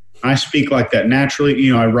 I speak like that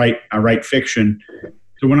naturally. I write fiction.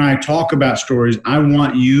 So when I talk about stories, I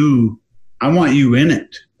want you in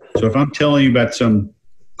it. So if I'm telling you about some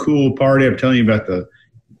cool party, I'm telling you about the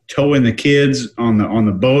towing the kids on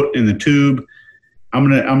the boat in the tube, I'm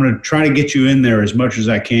gonna try to get you in there as much as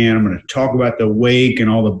I can. I'm gonna talk about the wake and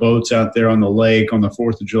all the boats out there on the lake on the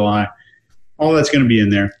 4th of July. All that's going to be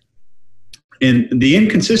in there. And the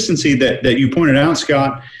inconsistency that you pointed out,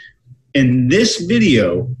 Scott, in this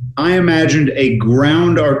video, I imagined a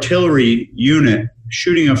ground artillery unit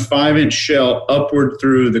shooting a 5-inch shell upward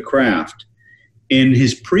through the craft. In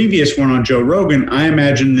his previous one on Joe Rogan, I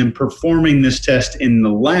imagined them performing this test in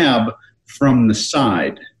the lab from the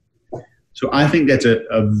side. So I think that's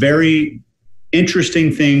a very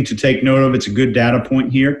interesting thing to take note of. It's a good data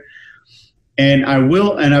point here. And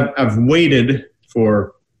I've waited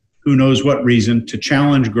for who knows what reason to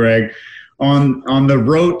challenge Greg on the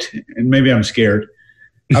rote, and maybe I'm scared.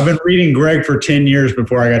 I've been reading Greg for 10 years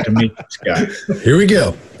before I got to meet this guy. Here we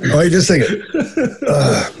go. All right, just a second.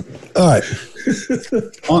 All right.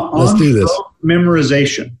 Let's do this.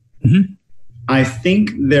 Memorization. Mm-hmm. I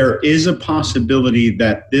think there is a possibility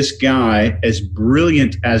that this guy, as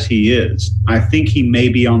brilliant as he is, I think he may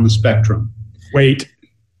be on the spectrum. Wait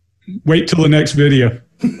till the next video.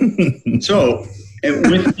 So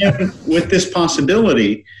with this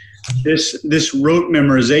possibility, this rote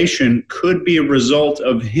memorization could be a result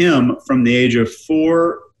of him from the age of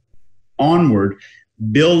 4 onward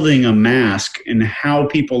building a mask and how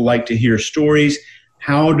people like to hear stories.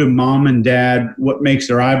 How do mom and dad, what makes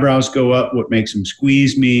their eyebrows go up, what makes them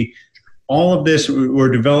squeeze me? All of this,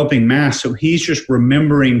 we're developing masks. So he's just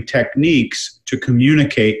remembering techniques to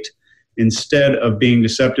communicate instead of being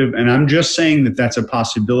deceptive. And I'm just saying that that's a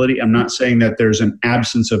possibility. I'm not saying that there's an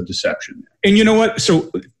absence of deception. And you know what? So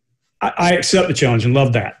I accept the challenge and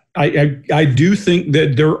love that. I do think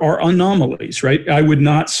that there are anomalies, right? I would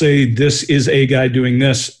not say this is a guy doing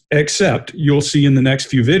this, except you'll see in the next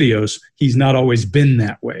few videos, he's not always been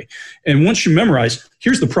that way. And once you memorize,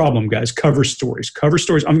 here's the problem, guys, cover stories. Cover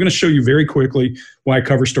stories, I'm going to show you very quickly why a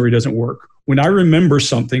cover story doesn't work. When I remember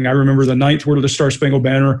something, I remember the 9th word of the Star Spangled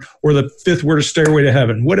Banner or the 5th word of Stairway to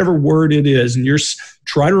Heaven, whatever word it is, and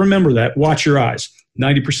try to remember that, watch your eyes.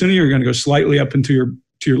 90% of you are going to go slightly up and to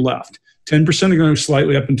your left. 10% are going to go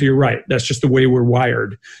slightly up and to your right. That's just the way we're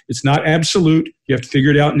wired. It's not absolute. You have to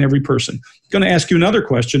figure it out in every person. I'm going to ask you another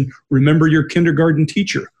question. Remember your kindergarten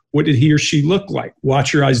teacher. What did he or she look like?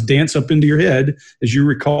 Watch your eyes dance up into your head as you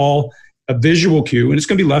recall a visual cue, and it's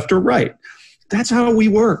going to be left or right. That's how we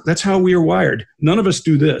work. That's how we are wired. None of us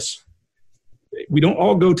do this. We don't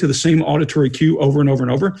all go to the same auditory cue over and over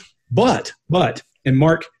and over. But, and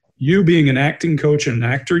Mark, you being an acting coach and an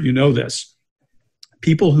actor, you know this.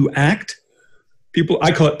 People who act,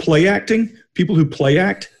 I call it play acting. People who play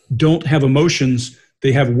act don't have emotions.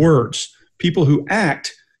 They have words. People who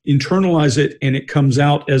act internalize it, and it comes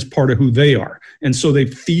out as part of who they are. And so they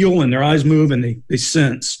feel and their eyes move and they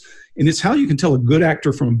sense. And it's how you can tell a good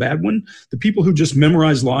actor from a bad one. The people who just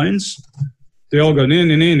memorize lines, they all go,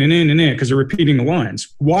 because they're repeating the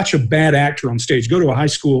lines. Watch a bad actor on stage. Go to a high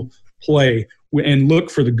school play and look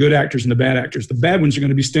for the good actors and the bad actors. The bad ones are going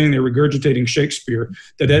to be standing there regurgitating Shakespeare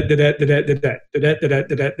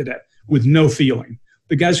with no feeling.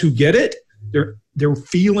 The guys who get it, they're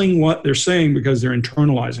feeling what they're saying because they're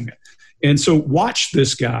internalizing it. And so watch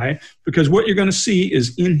this guy, because what you're going to see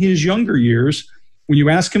is in his younger years, when you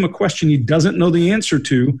ask him a question he doesn't know the answer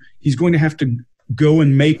to, he's going to have to go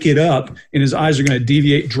and make it up, and his eyes are going to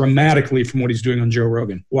deviate dramatically from what he's doing on Joe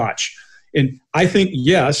Rogan. Watch. And I think,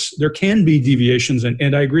 yes, there can be deviations,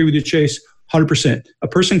 and I agree with you, Chase, 100%. A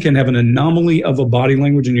person can have an anomaly of a body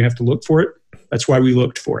language, and you have to look for it. That's why we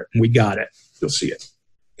looked for it, and we got it. You'll see it.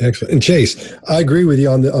 Excellent. And Chase, I agree with you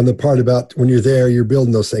on the part about when you're there, you're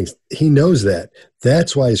building those things. He knows that.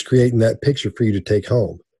 That's why he's creating that picture for you to take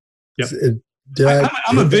home. Yep.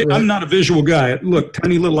 I'm not a visual guy. Look,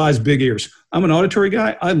 tiny little eyes, big ears. I'm an auditory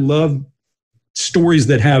guy. I love stories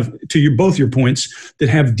that have, both your points, that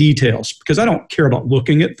have details, because I don't care about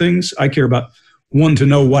looking at things. I care about, one, to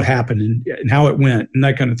know what happened and how it went and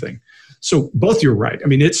that kind of thing. So both, you're right. I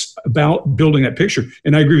mean, it's about building that picture.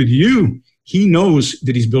 And I agree with you. He knows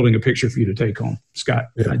that he's building a picture for you to take home, Scott.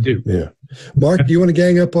 Yeah, I do. Yeah. Mark, do you want to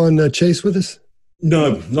gang up on Chase with us?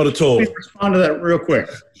 No, not at all. Let me respond to that real quick.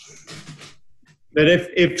 That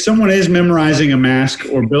if someone is memorizing a mask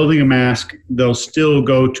or building a mask, they'll still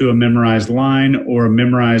go to a memorized line or a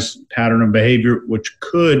memorized pattern of behavior, which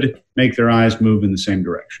could make their eyes move in the same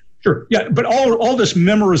direction. Sure. Yeah, but all this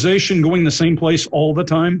memorization going the same place all the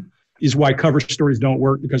time is why cover stories don't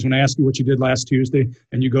work, because when I ask you what you did last Tuesday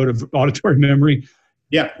and you go to auditory memory.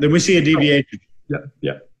 Yeah, then we see a deviation.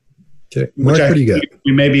 Yeah. Okay. Mark, what do you got?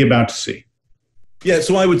 You may be about to see. Yeah,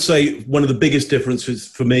 so I would say one of the biggest differences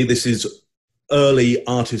for me, this is early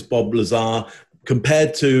artist Bob Lazar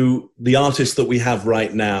compared to the artist that we have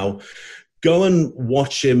right now. Go and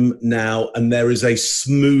watch him now, and there is a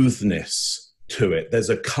smoothness to it. There's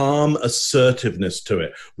a calm assertiveness to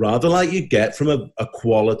it, rather like you get from a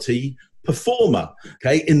quality performer.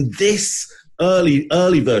 Okay, in this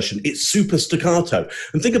early version, it's super staccato.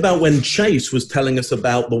 And think about when Chase was telling us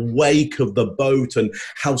about the wake of the boat and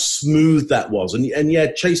how smooth that was. And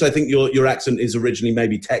yeah, Chase, I think your accent is originally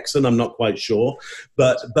maybe Texan. I'm not quite sure,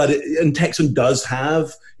 and Texan does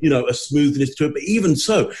have, a smoothness to it. But even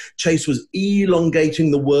so, Chase was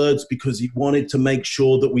elongating the words because he wanted to make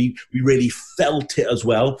sure that we really felt it as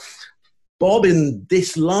well. Bob in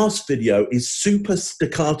this last video is super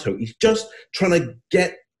staccato. He's just trying to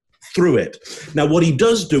get through it. Now, what he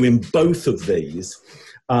does do in both of these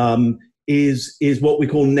is what we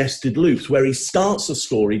call nested loops, where he starts a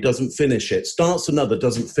story, doesn't finish it, starts another,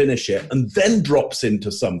 doesn't finish it, and then drops into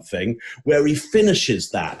something where he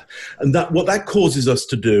finishes that. And what that causes us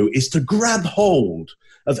to do is to grab hold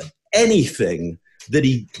of anything that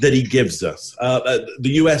he gives us.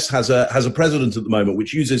 The US has a president at the moment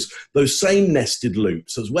which uses those same nested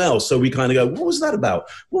loops as well. So we kind of go, what was that about?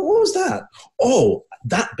 What was that? Oh,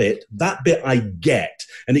 that bit I get.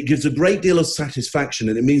 And it gives a great deal of satisfaction,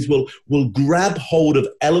 and it means we'll grab hold of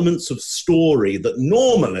elements of story that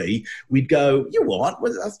normally we'd go, you know what?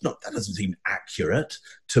 Well, that doesn't seem accurate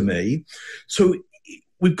to me. So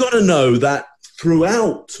we've got to know that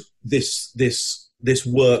throughout this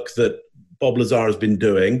work that Bob Lazar has been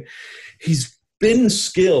doing, he's been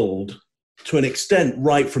skilled to an extent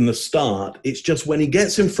right from the start. It's just when he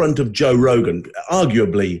gets in front of Joe Rogan,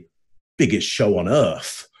 arguably biggest show on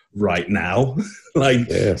earth right now, like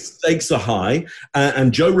stakes are high,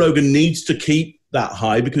 and Joe Rogan needs to keep that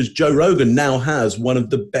high because Joe Rogan now has one of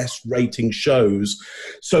the best rating shows.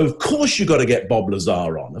 So of course you got to get Bob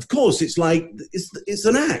Lazar on. Of course, it's like it's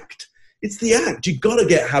an act. It's the act. You got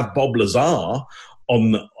to have Bob Lazar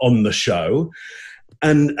on the show,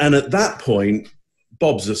 and at that point,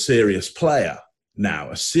 Bob's a serious player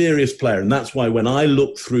now, a serious player, and that's why when I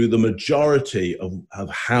look through the majority of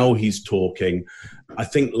how he's talking, I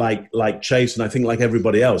think like Chase, and I think like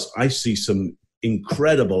everybody else, I see some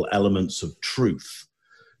incredible elements of truth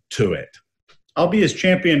to it. I'll be his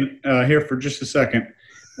champion here for just a second.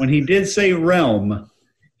 When he did say realm,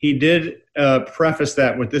 he did preface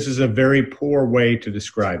that with, this is a very poor way to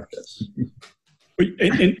describe this.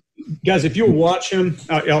 And guys, if you'll watch him,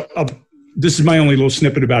 this is my only little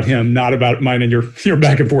snippet about him, not about mine and your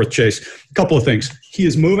back and forth, Chase. A couple of things. He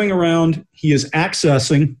is moving around. He is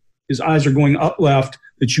accessing. His eyes are going up left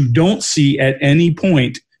that you don't see at any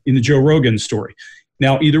point in the Joe Rogan story.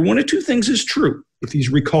 Now, either one of two things is true. If he's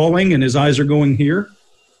recalling and his eyes are going here,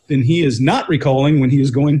 then he is not recalling when he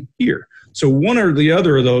is going here. So one or the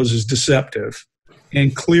other of those is deceptive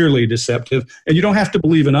and clearly deceptive. And you don't have to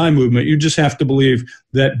believe in eye movement. You just have to believe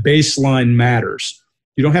that baseline matters.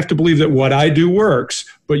 You don't have to believe that what I do works,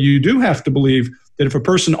 but you do have to believe that if a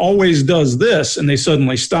person always does this and they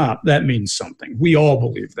suddenly stop, that means something. We all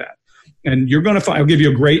believe that. And you're going to find, I'll give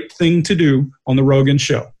you a great thing to do on the Rogan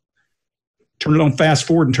show. Turn it on fast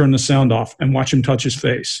forward and turn the sound off and watch him touch his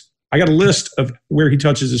face. I got a list of where he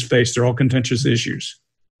touches his face. They're all contentious issues.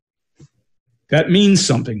 That means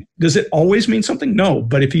something. Does it always mean something? No.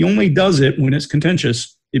 But if he only does it when it's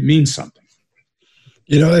contentious, it means something.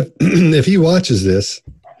 You know, if he watches this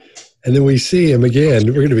and then we see him again,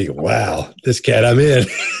 we're going to be, wow, this cat, I'm in.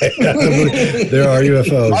 There are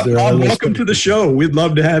UFOs. Welcome to the show. We'd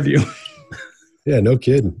love to have you. Yeah, no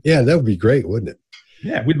kidding. Yeah, that would be great, wouldn't it?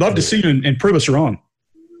 Yeah, we'd love to see you and prove us wrong.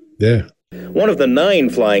 Yeah. One of the 9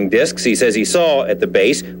 flying discs he says he saw at the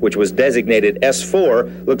base, which was designated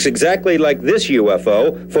S4, looks exactly like this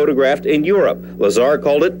UFO photographed in Europe. Lazar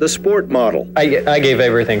called it the sport model. I gave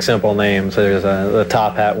everything simple names. There's the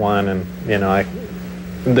top hat one, and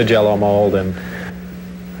the Jello mold, and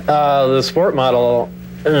the sport model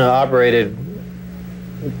operated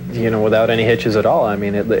without any hitches at all. I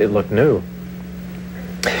mean, it looked new.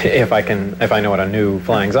 If I know what a new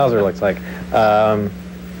flying saucer looks like.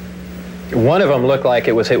 One of them looked like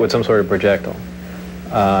it was hit with some sort of projectile.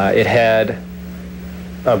 It had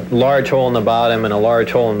a large hole in the bottom and a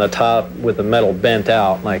large hole in the top with the metal bent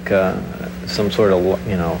out, like some sort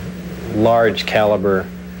of large caliber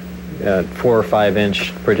 4 or 5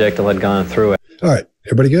 inch projectile had gone through it. All right,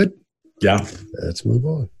 everybody good? Yeah. Let's move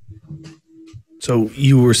on. So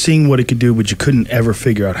you were seeing what it could do, but you couldn't ever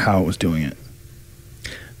figure out how it was doing it.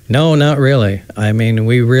 No, not really. I mean,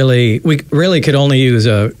 we really could only use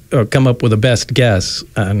come up with a best guess.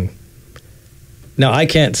 Now, I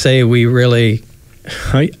can't say we really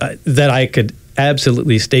that I could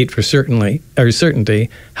absolutely state for certainty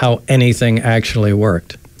how anything actually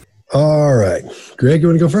worked. All right, Greg, you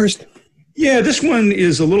want to go first? Yeah, this one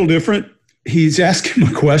is a little different. He's asking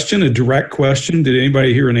a question, a direct question. Did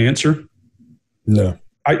anybody hear an answer? No.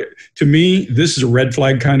 To me, this is a red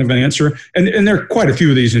flag kind of an answer, and there are quite a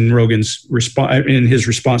few of these in Rogan's response. In his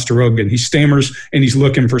response to Rogan, he stammers and he's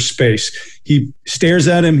looking for space. He stares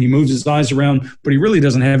at him, he moves his eyes around, but he really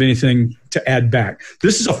doesn't have anything to add back.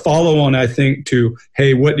 This is a follow-on, I think, to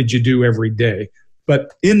 "Hey, what did you do every day?"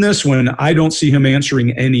 But in this one, I don't see him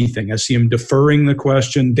answering anything. I see him deferring the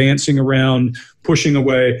question, dancing around, pushing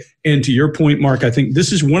away. And to your point, Mark, I think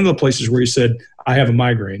this is one of the places where he said, "I have a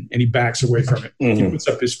migraine," and he backs away from it. Mm-hmm. He puts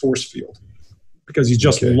up his force field because he's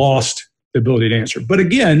just lost the ability to answer. But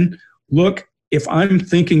again, look, if I'm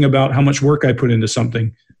thinking about how much work I put into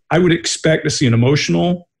something, I would expect to see an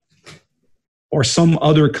emotional or some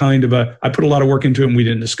other kind of I put a lot of work into it and we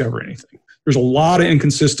didn't discover anything. There's a lot of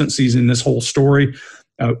inconsistencies in this whole story.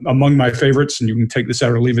 Among my favorites, and you can take this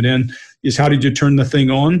out or leave it in, is how did you turn the thing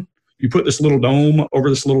on? You put this little dome over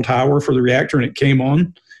this little tower for the reactor and it came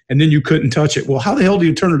on, and then you couldn't touch it. Well, how the hell do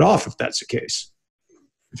you turn it off if that's the case?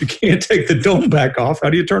 If you can't take the dome back off, how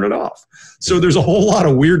do you turn it off? So there's a whole lot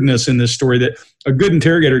of weirdness in this story that a good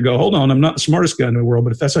interrogator would go, hold on, I'm not the smartest guy in the world,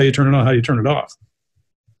 but if that's how you turn it on, how do you turn it off?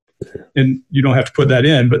 And you don't have to put that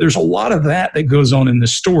in. But there's a lot of that goes on in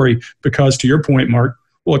this story because, to your point, Mark,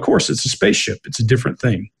 well, of course, it's a spaceship. It's a different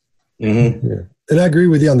thing. Mm-hmm. Yeah. And I agree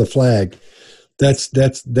with you on the flag.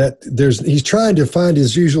 He's trying to find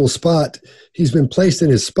his usual spot. He's been placed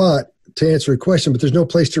in his spot to answer a question, but there's no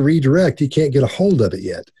place to redirect. He can't get a hold of it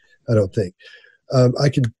yet, I don't think. I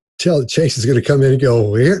can tell that Chase is going to come in and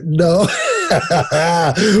go, here? No.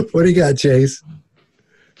 What do you got, Chase?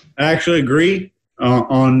 I actually agree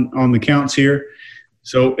on the counts here.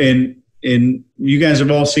 So you guys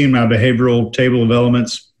have all seen my behavioral table of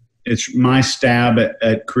elements. It's my stab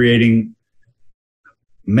at creating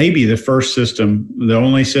maybe the first system, the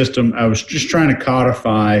only system. I was just trying to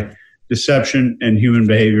codify deception and human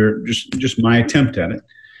behavior, just my attempt at it.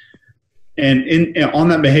 And on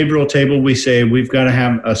that behavioral table, we say we've got to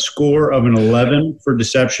have a score of an 11 for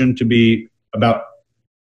deception to be about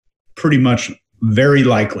pretty much very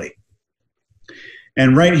likely.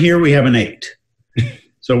 And right here we have an 8.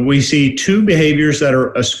 So we see two behaviors that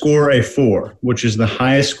are a score a 4, which is the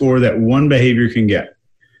highest score that one behavior can get.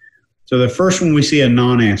 So the first one, we see a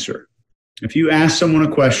non-answer. If you ask someone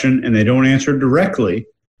a question and they don't answer directly,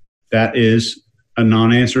 that is a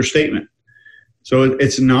non-answer statement. So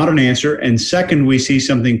it's not an answer. And second, we see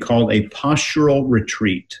something called a postural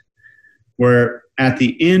retreat, where at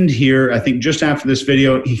the end here, I think just after this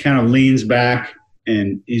video, he kind of leans back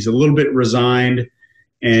and he's a little bit resigned.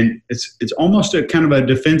 And it's almost a kind of a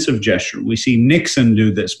defensive gesture. We see Nixon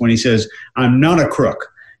do this when he says, "I'm not a crook."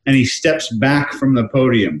 And he steps back from the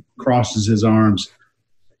podium, crosses his arms.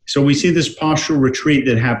 So we see this postural retreat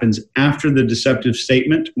that happens after the deceptive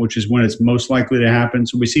statement, which is when it's most likely to happen.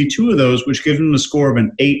 So we see two of those, which gives him a score of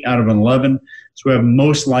an 8 out of an 11. So we have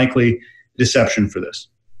most likely deception for this.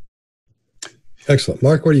 Excellent.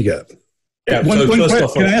 Mark, what do you got? Yeah,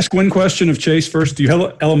 can I ask one question of Chase first? Do you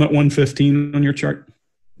have element 115 on your chart?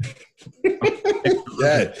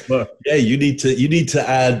 Yeah. You need to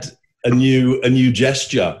add a new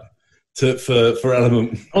gesture for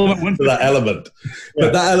element for that element. Yeah.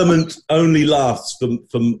 But that element only lasts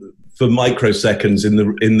for microseconds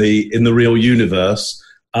in the real universe.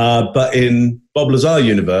 But in Bob Lazar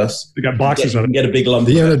universe, we got boxes you can get a big lump.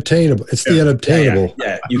 The unobtainable. It's the unobtainable.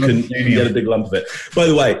 Yeah, you can get a big lump of it. By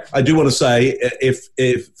the way, I do want to say,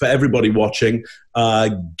 if for everybody watching,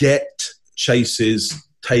 get Chase's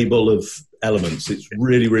table of elements. It's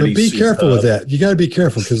really, really. But be careful with that. You got to be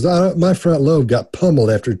careful, because my front lobe got pummeled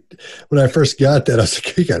when I first got that. I was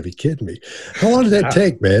like, you got to be kidding me. How long did that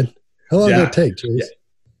take, man? How long did that take, Chase? Yeah.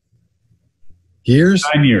 Years?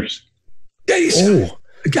 9 years. Oh.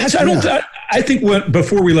 Guys, I think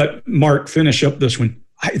before we let Mark finish up this one,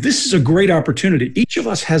 this is a great opportunity. Each of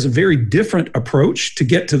us has a very different approach to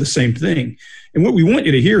get to the same thing. And what we want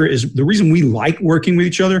you to hear is the reason we like working with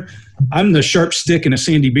each other. I'm the sharp stick and a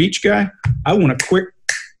sandy beach guy. I want to quick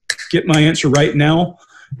get my answer right now.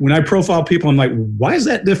 When I profile people, I'm like, why is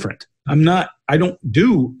that different? I don't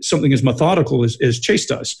do something as methodical as Chase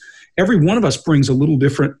does. Every one of us brings a little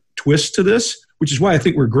different twist to this, which is why I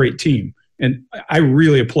think we're a great team. And I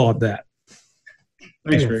really applaud that.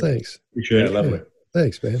 Thanks, Greg. Thanks. Appreciate it. Lovely.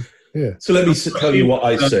 Thanks, man. Yeah. So let me tell you what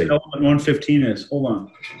I see. Element 115 is. Hold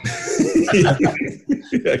on.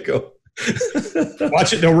 Yeah, go.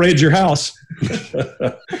 Watch it; they'll raid your house.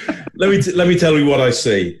 Let me tell you what I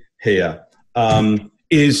see here.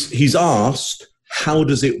 Is he's asked, how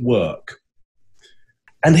does it work?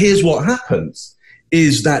 And here's what happens.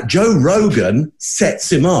 Is that Joe Rogan sets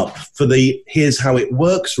him up for the here's how it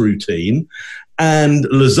works routine, and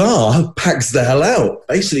Lazar packs the hell out.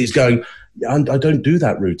 Basically, he's going, I don't do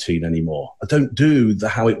that routine anymore. I don't do the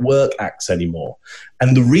how it work acts anymore.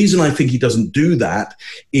 And the reason I think he doesn't do that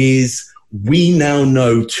is we now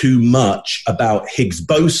know too much about Higgs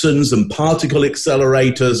bosons and particle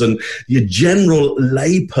accelerators, and your general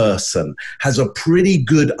layperson has a pretty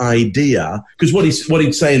good idea, because what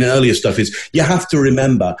he'd say in earlier stuff is you have to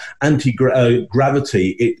remember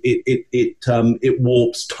anti-gravity, it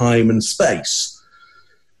warps time and space.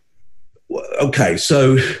 Okay,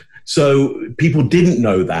 so people didn't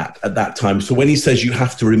know that at that time. So when he says you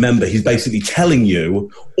have to remember, he's basically telling you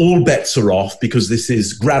all bets are off because this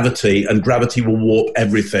is gravity and gravity will warp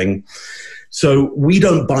everything. So we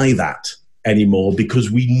don't buy that anymore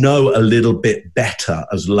because we know a little bit better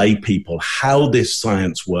as lay people how this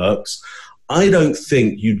science works. I don't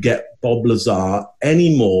think you'd get Bob Lazar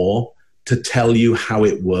anymore to tell you how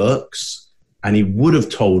it works. And he would have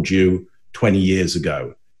told you 20 years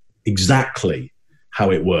ago exactly how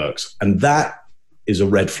it works. And that is a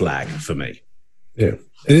red flag for me. Yeah.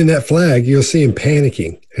 And in that flag, you'll see him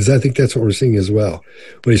panicking, because I think that's what we're seeing as well.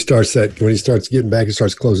 When he starts getting back and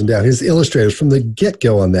starts closing down. His illustrators from the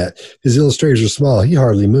get-go on that, his illustrators are small. He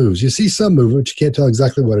hardly moves. You see some movement, you can't tell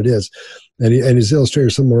exactly what it is. And his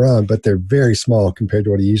illustrators somewhere on, but they're very small compared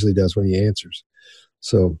to what he usually does when he answers.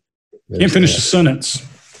 So can't finish a sentence.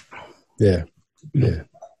 Yeah. Yeah.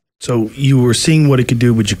 So you were seeing what it could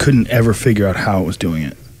do, but you couldn't ever figure out how it was doing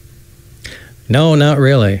it. No, not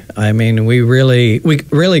really. I mean, we really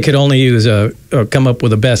could only use come up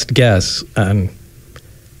with a best guess.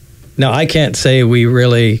 Now, I can't say we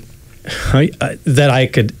really that I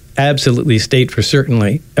could absolutely state for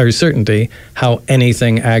certainty how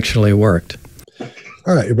anything actually worked.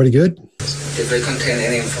 All right, everybody good? Did they contain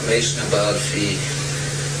any information about the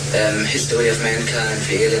history of mankind,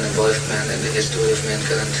 the alien involvement in the history of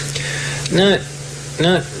mankind?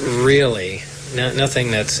 Not really.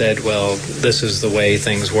 Nothing that said, well, this is the way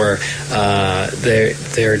things were.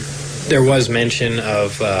 There was mention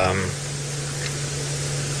of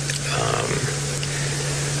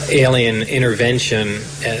alien intervention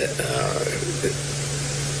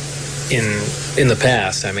in the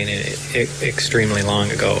past. I mean, extremely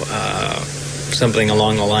long ago. Something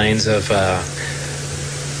along the lines of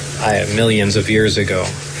millions of years ago.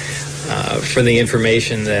 For the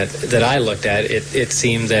information that I looked at, it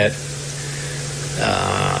seemed that,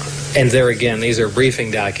 and there again, these are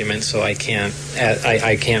briefing documents, so I can't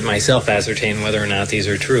myself ascertain whether or not these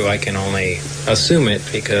are true. I can only assume it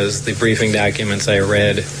because the briefing documents I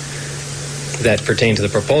read that pertain to the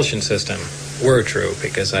propulsion system were true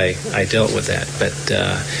because I dealt with that. But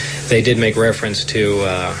they did make reference to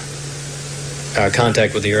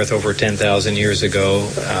contact with the Earth over 10,000 years ago,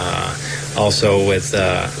 also with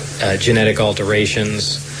genetic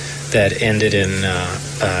alterations that ended in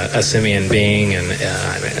a simian being,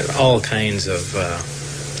 and all kinds of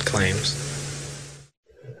claims.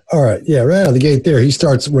 All right, yeah, right out of the gate there, he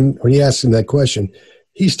starts, when he asks him that question,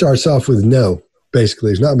 he starts off with no, basically.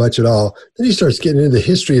 There's not much at all. Then he starts getting into the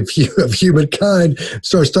history of humankind,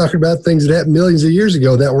 starts talking about things that happened millions of years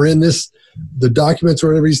ago that were in the documents or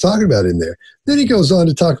whatever he's talking about in there. Then he goes on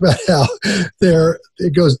to talk about how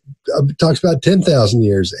talks about 10,000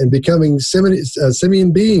 years and becoming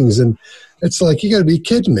simian beings. And it's like, you got to be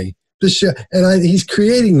kidding me. He's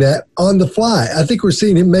creating that on the fly. I think we're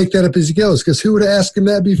seeing him make that up as he goes, because who would have asked him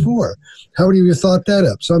that before? How would he have thought that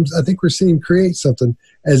up? So I think we're seeing him create something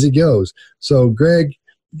as he goes. So Greg,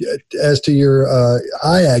 as to your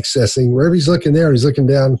eye accessing, wherever he's looking there, he's looking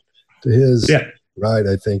down to his right,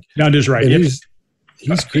 I think. Down to his right. Yep.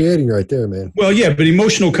 He's creating right there, man. Well, yeah, but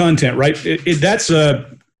emotional content, right? That's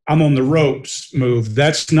a I'm on the ropes move.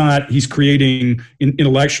 That's not he's creating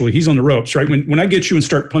intellectually. He's on the ropes, right? When I get you and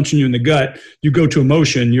start punching you in the gut, you go to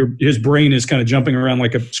emotion. His brain is kind of jumping around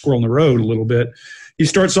like a squirrel in the road a little bit. He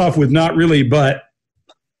starts off with not really, but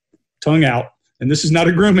tongue out. And this is not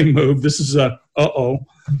a grooming move. This is a uh-oh.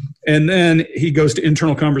 And then he goes to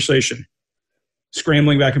internal conversation,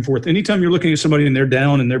 scrambling back and forth. Anytime you're looking at somebody and they're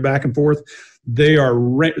down and they're back and forth, they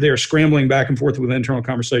are scrambling back and forth with internal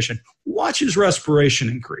conversation. Watch his respiration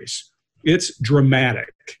increase. It's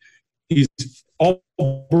dramatic. He's all,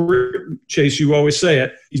 Chase, you always say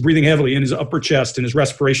it, he's breathing heavily in his upper chest and his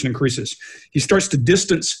respiration increases. He starts to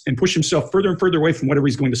distance and push himself further and further away from whatever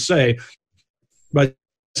he's going to say by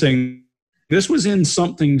saying, this was in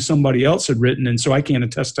something somebody else had written, and so I can't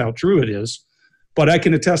attest to how true it is. But I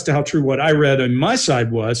can attest to how true what I read on my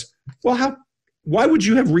side was. Well, why would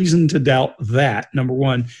you have reason to doubt that? Number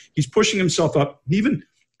one, he's pushing himself up. He even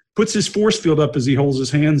puts his force field up as he holds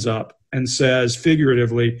his hands up and says,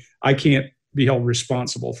 figuratively, I can't be held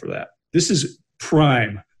responsible for that. This is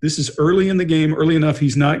prime. This is early in the game, early enough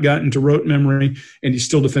he's not gotten to rote memory, and he's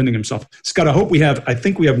still defending himself. Scott, I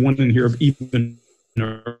think we have one in here of even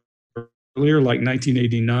earlier, like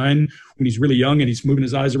 1989, when he's really young and he's moving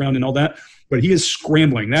his eyes around and all that. But he is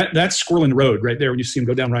scrambling. That's squirrel in the road right there when you see him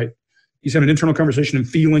go down right. He's having an internal conversation and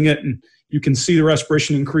feeling it, and you can see the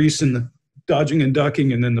respiration increase and the dodging and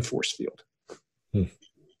ducking, and then the force field.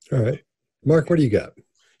 All right. Mark, what do you got?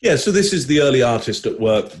 Yeah, so this is the early artist at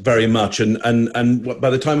work very much. And by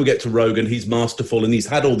the time we get to Rogan, he's masterful and he's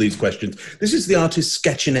had all these questions. This is the artist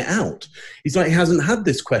sketching it out. He's like, he hasn't had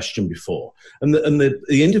this question before. And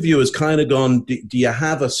the interviewer's kind of gone, do you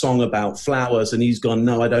have a song about flowers? And he's gone,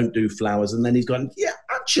 no, I don't do flowers. And then he's gone, yeah,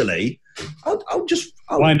 actually,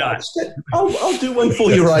 why not? I'll do one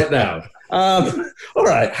for you right now. All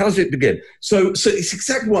right, how does it begin? So it's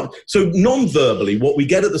exactly so non-verbally, what we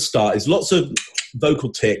get at the start is lots of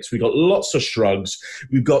vocal tics. We've got lots of shrugs.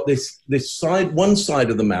 We've got this one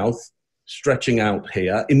side of the mouth stretching out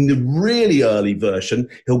here. In the really early version,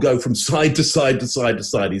 he'll go from side to side to side to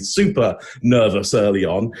side. He's super nervous early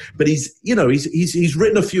on, but he's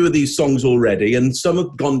written a few of these songs already, and some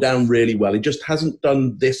have gone down really well. He just hasn't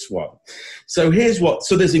done this one. So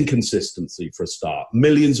so there's inconsistency for a start.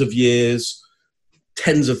 Millions of years,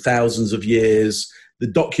 tens of thousands of years. The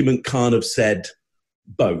document can't have said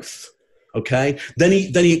both. Okay. Then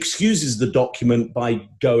he excuses the document by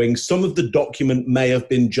going, some of the document may have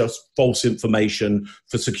been just false information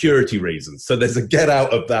for security reasons. So there's a get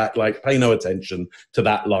out of that, like pay no attention to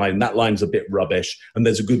that line. That line's a bit rubbish. And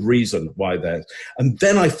there's a good reason why there's. And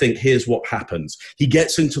then I think here's what happens. He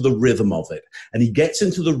gets into the rhythm of it. And he gets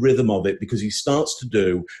into the rhythm of it because he starts to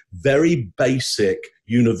do very basic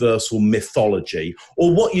universal mythology,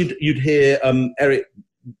 or what you'd hear Eric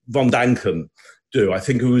von Däniken do, I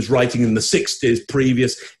think, who was writing in the 60s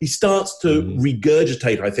previous. He starts to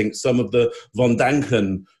regurgitate, I think, some of the von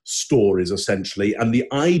Däniken stories, essentially, and the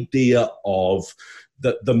idea of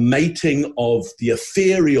the mating of the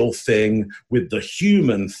ethereal thing with the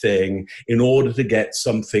human thing in order to get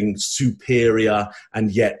something superior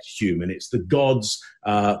and yet human. It's the gods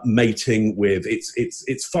mating with,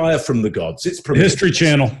 it's fire from the gods. It's Prometheus. History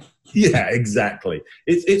Channel. Yeah, exactly.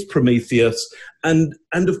 It's Prometheus, and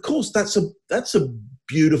of course that's a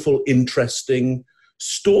beautiful, interesting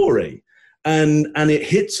story, and it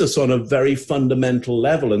hits us on a very fundamental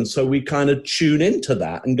level, and so we kind of tune into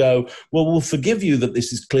that and go, well, we'll forgive you that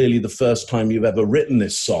this is clearly the first time you've ever written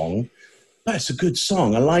this song, but it's a good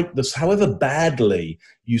song. I like this. However badly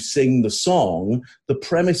you sing the song, the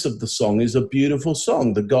premise of the song is a beautiful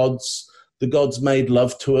song. The gods made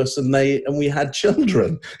love to us, and we had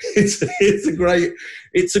children. It's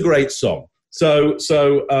a great song. So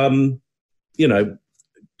you know,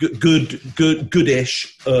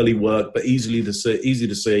 goodish early work, but easy to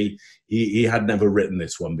see. He had never written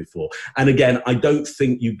this one before. And again, I don't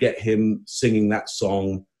think you get him singing that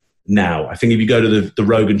song now. I think if you go to the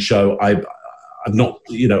Rogan show, I'm not,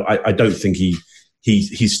 you know, I don't think he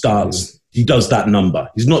does that number.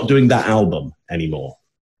 He's not doing that album anymore.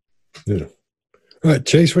 Yeah. All right,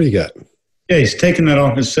 Chase, what do you got? Yeah, he's taking that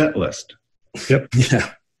off his set list. Yep.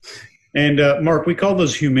 Yeah. And Mark, we call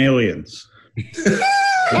those humalians.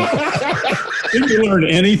 Didn't you learn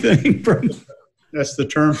anything from? That's the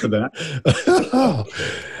term for that.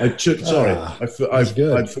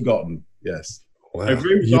 I'd forgotten. Yes. Wow. I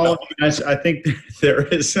agree with all of you guys. I think there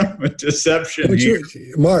is some deception here.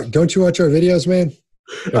 Mark, don't you watch our videos, man?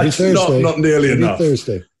 Every Thursday. Not nearly every enough.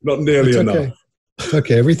 Thursday. Not nearly enough. Okay.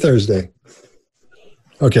 Okay, every Thursday.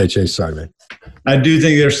 Okay, Chase, sorry, man. I do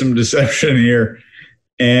think there's some deception here.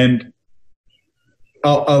 And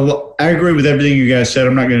I agree with everything you guys said.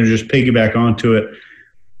 I'm not going to just piggyback onto it.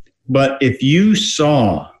 But if you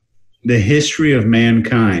saw the history of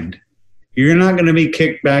mankind, you're not going to be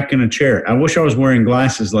kicked back in a chair. I wish I was wearing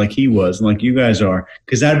glasses like he was, like you guys are,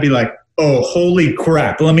 because I'd be like, oh, holy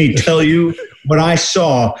crap. Let me tell you what I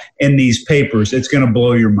saw in these papers. It's going to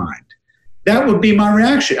blow your mind. That would be my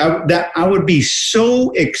reaction. I would be so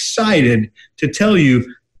excited to tell you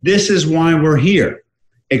this is why we're here.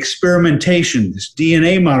 Experimentation, this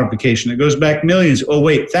DNA modification that goes back millions,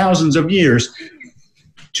 thousands of years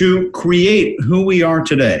to create who we are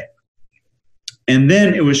today. And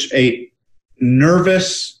then it was a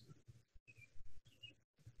nervous,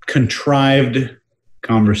 contrived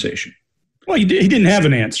conversation. Well, he didn't have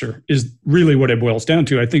an answer is really what it boils down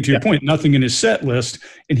to. I think to your point, nothing in his set list,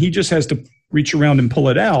 and he just has to reach around and pull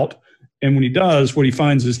it out. And when he does, what he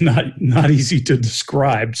finds is not easy to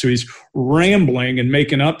describe. So he's rambling and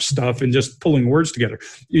making up stuff and just pulling words together.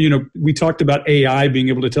 You know, we talked about AI being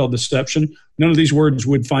able to tell deception. None of these words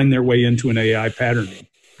would find their way into an AI patterning.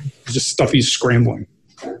 It's just stuff he's scrambling.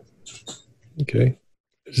 Okay.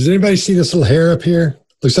 Does anybody see this little hair up here?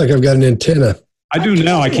 Looks like I've got an antenna. I do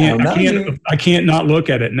now. I can't not look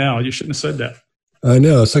at it now. You shouldn't have said that. I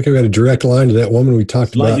know. It's like I've got a direct line to that woman we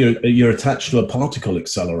talked about. Like you're attached to a particle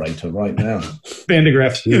accelerator right now. Van de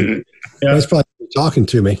Graaff. Yeah. That's probably talking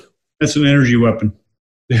to me. That's an energy weapon.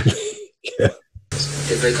 Yeah.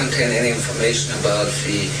 It will contain any information about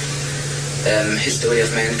the history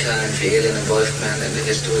of mankind, the alien involvement in the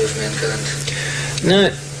history of mankind?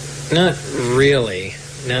 Not really.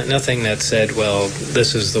 Nothing that said, well,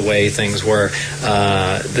 this is the way things were.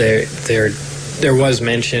 There was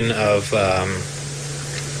mention of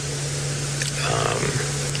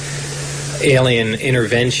alien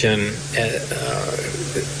intervention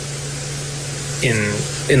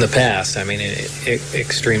in the past. I mean,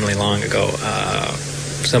 extremely long ago.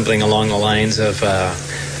 Something along the lines of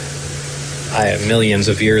millions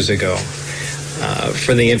of years ago.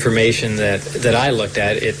 For the information that I looked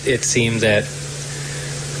at, it seemed that,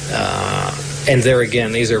 and there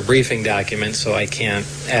again, these are briefing documents, so I can't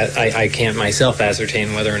myself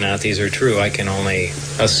ascertain whether or not these are true. I can only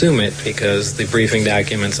assume it because the briefing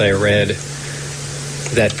documents I read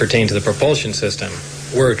that pertain to the propulsion system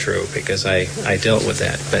were true because I dealt with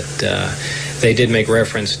that. But they did make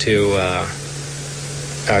reference to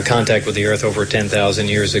contact with the Earth over 10,000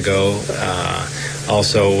 years ago,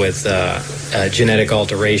 also with genetic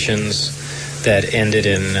alterations that ended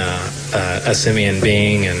in a simian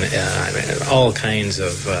being, and all kinds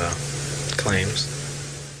of claims.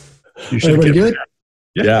 Everybody good?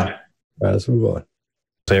 Yeah. All right, let's move on.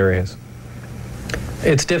 Areas.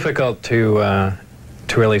 It's difficult to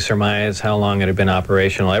really surmise how long it had been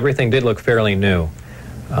operational. Everything did look fairly new.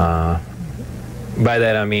 By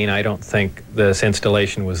that I mean I don't think this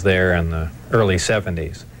installation was there in the early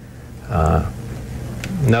 70s.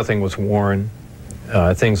 Nothing was worn.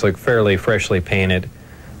 Things look fairly freshly painted.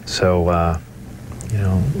 So, you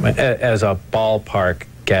know, as a ballpark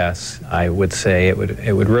guess, I would say it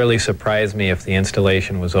would really surprise me if the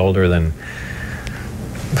installation was older than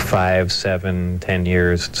 5, 7, 10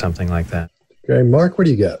 years, something like that. Okay, Mark, what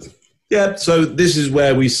do you got? Yeah, so this is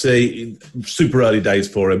where we see super early days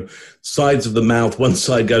for him. Sides of the mouth, one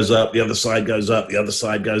side goes up, the other side goes up, the other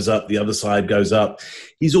side goes up, the other side goes up.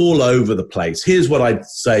 He's all over the place. Here's what I'd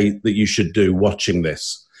say that you should do watching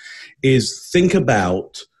this, is think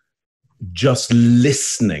about just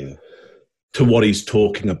listening to what he's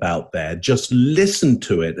talking about there. Just listen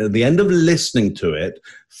to it. At the end of listening to it,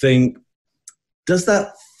 think, does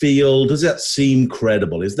that seem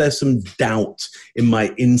credible? Is there some doubt in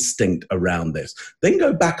my instinct around this? Then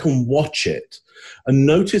go back and watch it and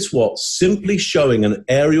notice what simply showing an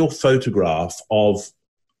aerial photograph of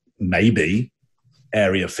maybe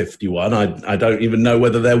Area 51. I don't even know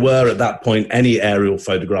whether there were at that point any aerial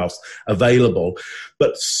photographs available,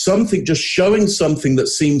 but something, just showing something that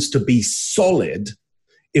seems to be solid.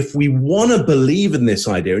 If we want to believe in this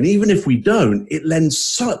idea, and even if we don't, it lends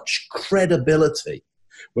such credibility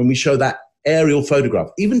when we show that aerial photograph.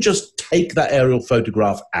 Even just take that aerial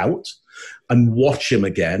photograph out and watch him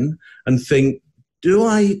again and think,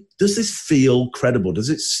 does this feel credible? Does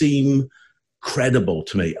it seem credible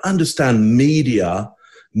to me? Understand media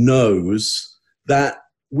knows that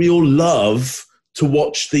we all love to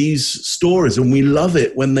watch these stories, and we love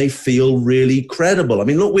it when they feel really credible. I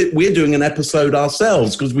mean, look, we're doing an episode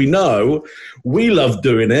ourselves because we know we love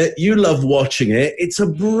doing it. You love watching it. It's a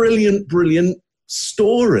brilliant, brilliant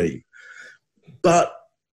story. But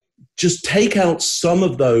just take out some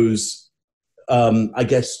of those, I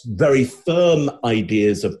guess, very firm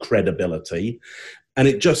ideas of credibility, and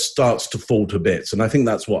it just starts to fall to bits. And I think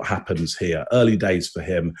that's what happens here. Early days for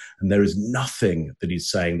him, and there is nothing that he's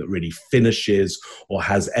saying that really finishes or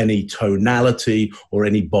has any tonality or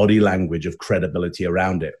any body language of credibility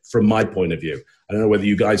around it, from my point of view. I don't know whether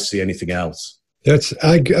you guys see anything else.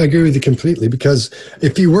 I agree with you completely, because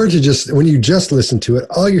if you were to when you just listen to it,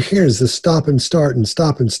 all you're hearing is this stop and start and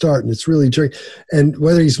stop and start, and it's really tricky. And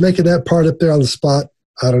whether he's making that part up there on the spot,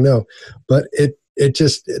 I don't know. But that's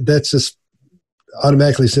just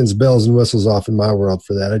automatically sends bells and whistles off in my world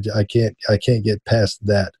for that. I can't get past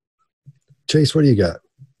that. Chase, what do you got?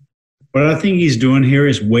 What I think he's doing here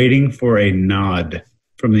is waiting for a nod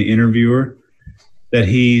from the interviewer that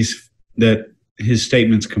his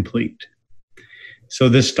statement's complete. So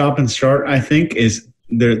this stop and start, I think, is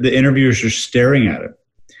the interviewers are staring at it.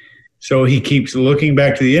 So he keeps looking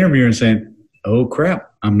back to the interviewer and saying, "Oh crap,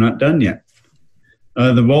 I'm not done yet."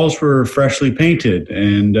 The walls were freshly painted,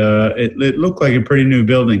 and it looked like a pretty new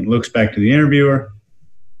building. Looks back to the interviewer,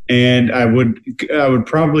 and I would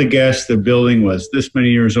probably guess the building was this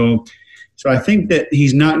many years old. So I think that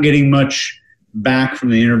he's not getting much back from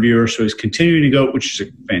the interviewer, so he's continuing to go, which is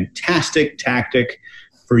a fantastic tactic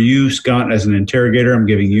for you, Scott, as an interrogator. I'm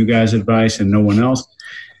giving you guys advice and no one else.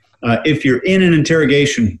 If you're in an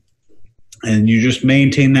interrogation and you just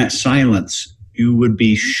maintain that silence, you would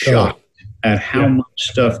be shocked at how much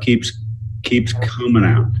stuff keeps coming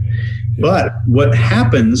out. But what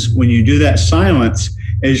happens when you do that silence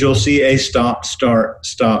is you'll see a stop, start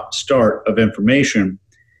of information.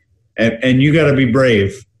 And you got to be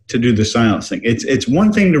brave to do the silencing. It's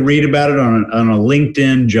one thing to read about it on a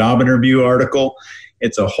LinkedIn job interview article.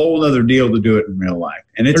 It's a whole other deal to do it in real life.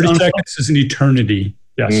 And it's 30 seconds is an eternity.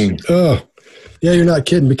 Yes. Oh, yeah, you're not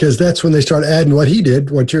kidding, because that's when they start adding what he did.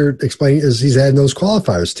 What you're explaining is he's adding those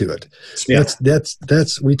qualifiers to it. Yeah.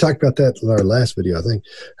 That's we talked about that in our last video, I think,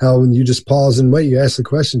 how when you just pause and wait, you ask the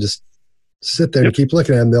question, just sit there and keep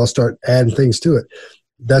looking at them, they'll start adding things to it.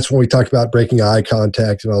 That's when we talked about breaking eye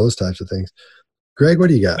contact and all those types of things. Greg, what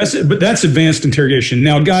do you got? But that's advanced interrogation.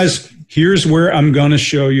 Now, guys, here's where I'm going to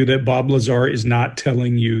show you that Bob Lazar is not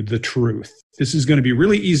telling you the truth. This is going to be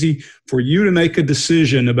really easy for you to make a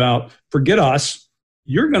decision about, forget us.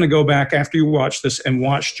 You're going to go back after you watch this and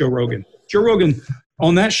watch Joe Rogan. Joe Rogan,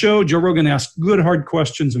 on that show, Joe Rogan asks good, hard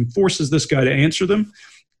questions and forces this guy to answer them.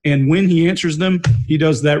 And when he answers them, he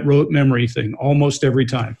does that rote memory thing almost every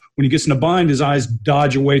time. When he gets in a bind, his eyes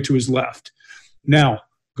dodge away to his left. Now,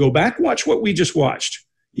 go back, watch what we just watched.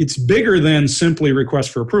 It's bigger than simply request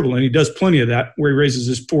for approval. And he does plenty of that, where he raises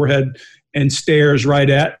his forehead and stares right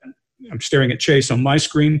at, I'm staring at Chase on my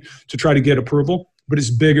screen to try to get approval, but it's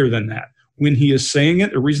bigger than that. When he is saying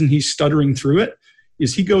it, the reason he's stuttering through it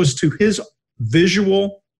is he goes to his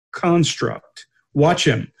visual construct. Watch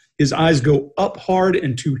him. His eyes go up hard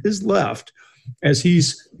and to his left as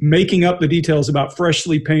he's making up the details about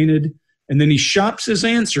freshly painted, and then he shops his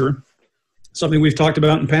answer, something we've talked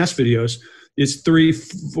about in past videos. It's 3,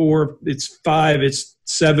 4, it's 5, it's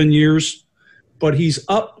 7 years, but he's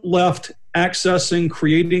up left, accessing,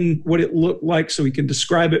 creating what it looked like so he can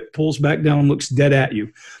describe it, pulls back down, looks dead at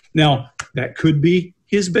you. Now, that could be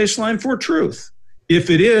his baseline for truth. If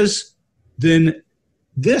it is, then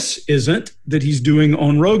this isn't that he's doing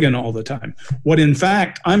on Rogan all the time. What, in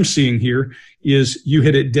fact, I'm seeing here is you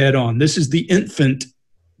hit it dead on. This is the infant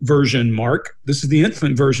version, Mark. This is the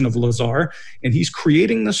infant version of Lazar, and he's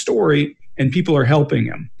creating the story, and people are helping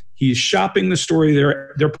him. He's shopping the story.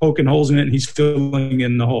 They're poking holes in it, and he's filling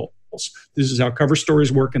in the holes. This is how cover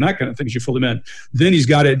stories work and that kind of thing. You fill them in. Then he's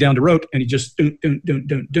got it down to rote, and he just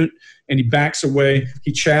and he backs away.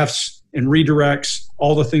 He chaffs and redirects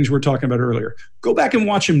all the things we're talking about earlier. Go back and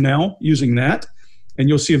watch him now using that, and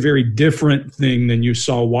you'll see a very different thing than you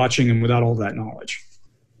saw watching him without all that knowledge.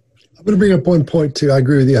 I'm going to bring up one point, too. I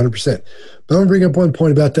agree with you 100%. But I'm going to bring up one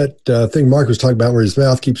point about that thing Mark was talking about where his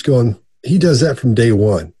mouth keeps going. He does that from day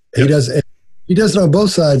one. Yep. He does it on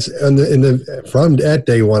both sides from at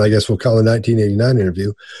day one, I guess we'll call it 1989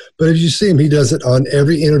 interview. But if you see him, he does it on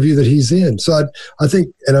every interview that he's in. So I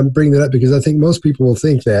think, and I'm bringing that up because I think most people will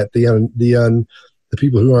think that the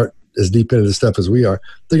people who aren't as deep into the stuff as we are,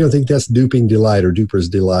 they're going to think that's duping delight or duper's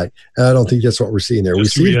delight. And I don't think that's what we're seeing there. We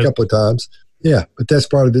see it a couple of times. Yeah, but that's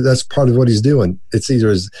part of it. That's part of what he's doing. It's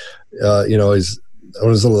either his a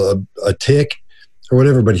tick or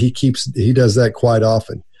whatever, but he does that quite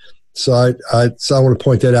often. So I want to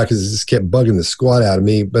point that out because it just kept bugging the squat out of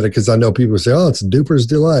me. But because I know people say, "Oh, it's duper's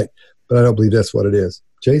delight," but I don't believe that's what it is.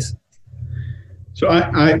 Chase. So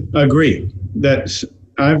I agree that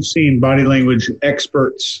I've seen body language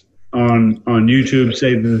experts on YouTube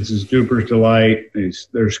say that this is duper's delight.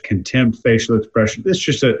 There's contempt, facial expression. It's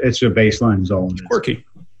a baseline is all it is. Quirky.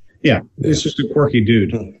 Yeah, it's just a quirky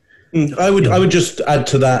dude. I would just add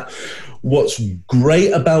to that. What's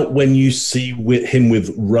great about when you see him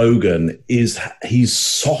with Rogan is he's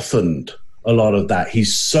softened a lot of that.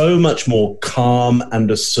 He's so much more calm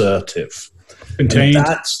and assertive. Contained. And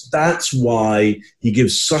that's why he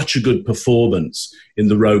gives such a good performance in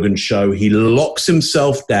the Rogan show. He locks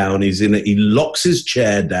himself down. He locks his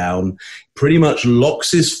chair down, pretty much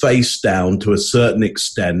locks his face down to a certain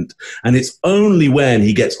extent. And it's only when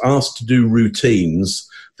he gets asked to do routines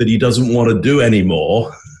that he doesn't want to do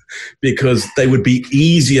anymore, because they would be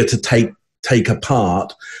easier to take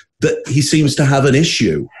apart, that he seems to have an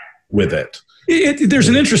issue with it. There's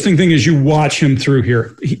an interesting thing as you watch him through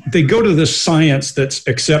here. They go to this science that's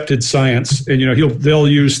accepted science, and they'll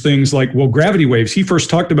use things like, well, gravity waves. He first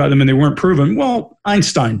talked about them and they weren't proven. Well,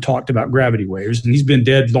 Einstein talked about gravity waves, and he's been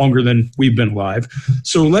dead longer than we've been alive.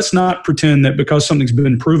 So let's not pretend that because something's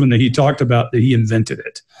been proven that he talked about that he invented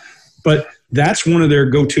it. But that's one of their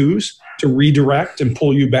go-tos, to redirect and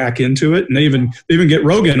pull you back into it. And they even get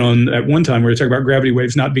Rogan on at one time where they talk about gravity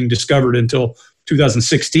waves not being discovered until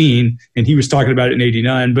 2016, and he was talking about it in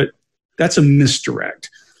 89, but that's a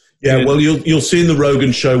misdirect. Yeah, well, you'll see in the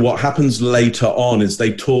Rogan show what happens later on is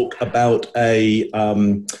they talk about a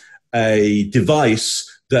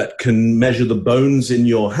device that can measure the bones in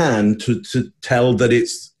your hand to tell that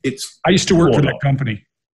it's. I used to work for that company.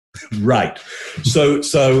 Right. So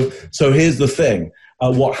here's the thing.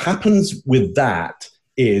 What happens with that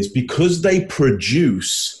is because they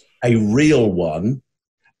produce a real one,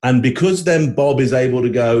 and because then Bob is able to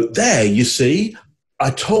go, there, you see, I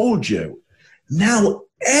told you. Now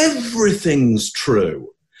everything's true.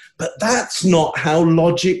 But that's not how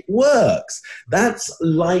logic works. That's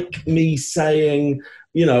like me saying,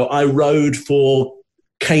 I rode for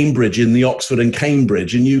Cambridge in the Oxford and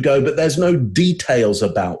Cambridge, and you go, but there's no details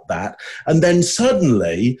about that. And then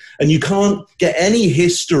suddenly, and you can't get any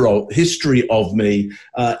history of me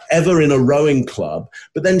ever in a rowing club,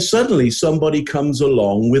 but then suddenly somebody comes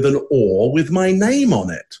along with an oar with my name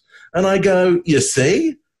on it. And I go, you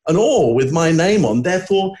see, an oar with my name on,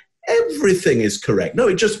 therefore everything is correct. No,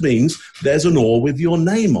 it just means there's an oar with your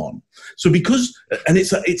name on. So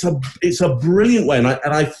it's a brilliant way, and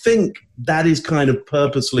I think that is kind of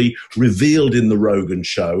purposely revealed in the Rogan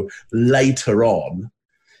show later on,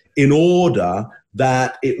 in order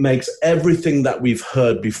that it makes everything that we've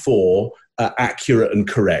heard before accurate and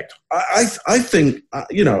correct. I think,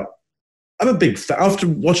 you know, I'm a big fan, after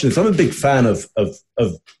watching this, I'm a big fan of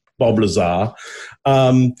Bob Lazar,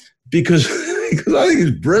 because I think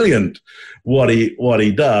it's brilliant what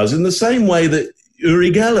he does, in the same way that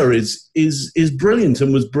Uri Geller is brilliant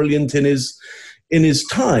and was brilliant in his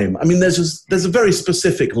time. I mean, there's a very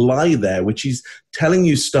specific lie there, which he's telling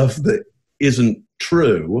you stuff that isn't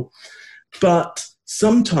true, but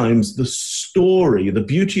sometimes the story, the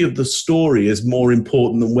beauty of the story, is more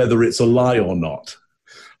important than whether it's a lie or not.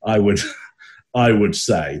 I would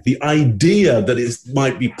say the idea that it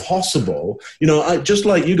might be possible, you know, just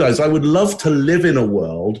like you guys, I would love to live in a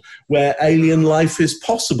world where alien life is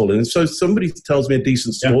possible. And so somebody tells me a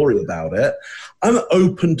decent story about it, I'm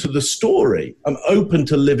open to the story. I'm open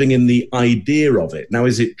to living in the idea of it. Now,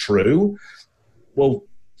 is it true? Well,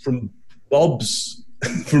 from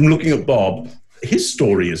looking at Bob, his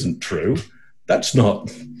story isn't true. That's not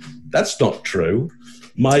true.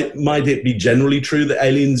 Might it be generally true that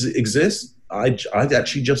aliens exist? I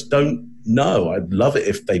actually just don't know. I'd love it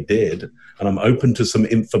if they did, and I'm open to some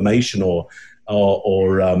information or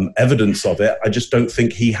evidence of it. I just don't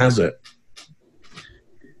think he has it.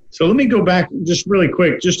 So let me go back just really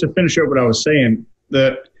quick, just to finish up what I was saying,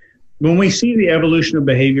 that when we see the evolution of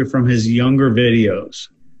behavior from his younger videos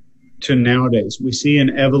to nowadays, we see an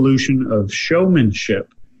evolution of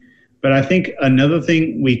showmanship. But I think another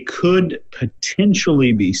thing we could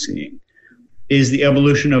potentially be seeing is the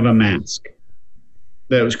evolution of a mask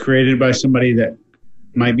that was created by somebody that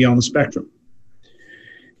might be on the spectrum.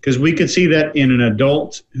 Because we could see that in an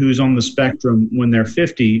adult who's on the spectrum when they're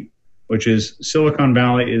 50, which is Silicon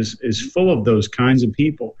Valley is full of those kinds of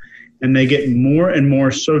people. And they get more and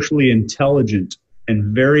more socially intelligent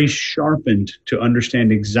and very sharpened to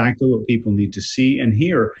understand exactly what people need to see and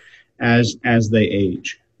hear as they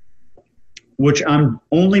age, which I'm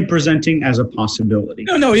only presenting as a possibility.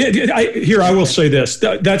 No, I will say this.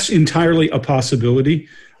 That's entirely a possibility.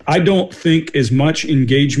 I don't think as much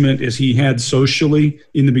engagement as he had socially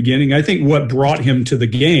in the beginning. I think what brought him to the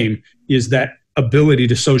game is that ability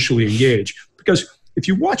to socially engage. Because if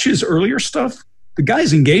you watch his earlier stuff, the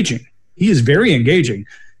guy's engaging. He is very engaging.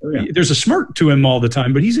 Oh, yeah. There's a smirk to him all the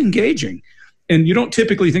time, but he's engaging. And you don't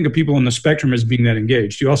typically think of people on the spectrum as being that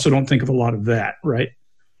engaged. You also don't think of a lot of that, right?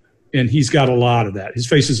 And he's got a lot of that. His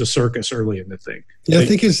face is a circus early in the thing. Yeah, I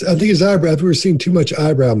think his eyebrow. We were seeing too much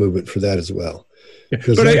eyebrow movement for that as well. Yeah.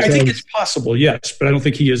 But I think it's possible, yes. But I don't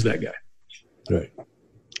think he is that guy. Right.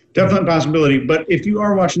 Definite possibility. But if you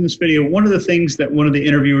are watching this video, one of the things that one of the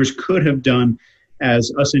interviewers could have done,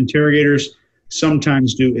 as us interrogators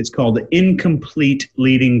sometimes do, it's called incomplete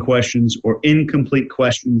leading questions or incomplete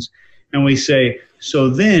questions. And we say, so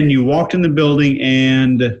then you walked in the building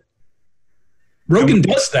and... Rogan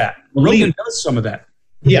does that. Rogan does some of that.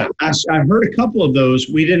 Yeah, I heard a couple of those.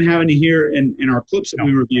 We didn't have any here in our clips that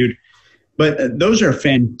we reviewed, but those are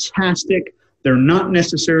fantastic. They're not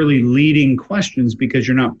necessarily leading questions because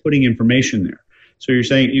you're not putting information there. So you're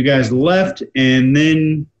saying you guys left and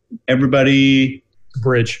then everybody...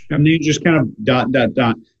 Bridge. And you just kind of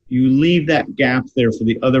dot. You leave that gap there for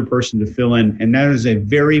the other person to fill in. And that is a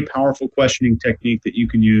very powerful questioning technique that you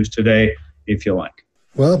can use today if you like.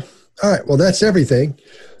 Well, all right. Well, that's everything.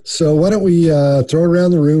 So why don't we throw it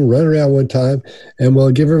around the room, run around one time, and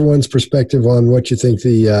we'll give everyone's perspective on what you think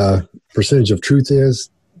the percentage of truth is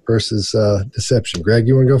versus deception. Greg,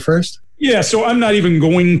 you want to go first? Yeah, so I'm not even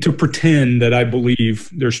going to pretend that I believe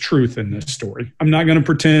there's truth in this story. I'm not going to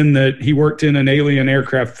pretend that he worked in an alien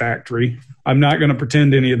aircraft factory. I'm not going to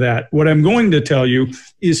pretend any of that. What I'm going to tell you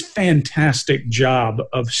is fantastic job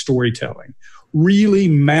of storytelling. Really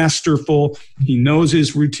masterful. He knows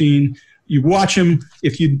his routine. You watch him.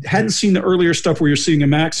 If you hadn't seen the earlier stuff where you're seeing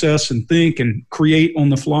him access and think and create on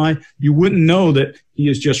the fly, you wouldn't know that he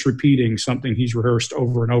is just repeating something he's rehearsed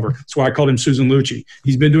over and over. That's why I called him Susan Lucci.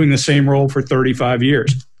 He's been doing the same role for 35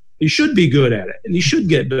 years. He should be good at it, and he should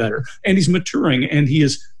get better. And he's maturing, and he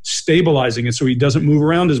is stabilizing it so he doesn't move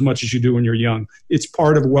around as much as you do when you're young. It's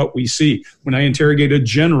part of what we see. When I interrogate a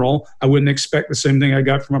general, I wouldn't expect the same thing I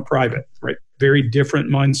got from a private, right? Very different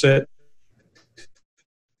mindset,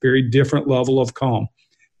 very different level of calm.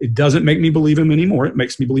 It doesn't make me believe him anymore. It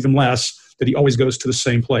makes me believe him less, that he always goes to the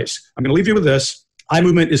same place. I'm going to leave you with this. Eye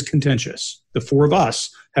movement is contentious. The four of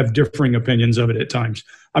us have differing opinions of it at times.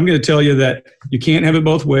 I'm going to tell you that you can't have it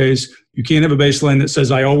both ways. You can't have a baseline that says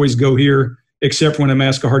I always go here, except when I'm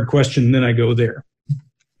asked a hard question, and then I go there.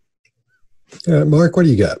 Mark, what do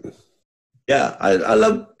you got? Yeah, I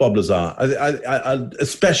love Bob Lazar. I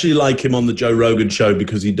especially like him on the Joe Rogan show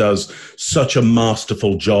because he does such a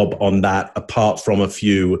masterful job on that, apart from a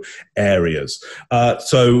few areas.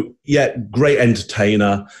 So, yeah, great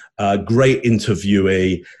entertainer, great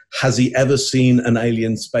interviewee. Has he ever seen an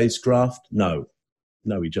alien spacecraft? No,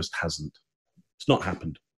 he just hasn't. It's not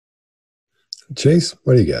happened. Chase,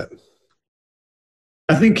 what do you got?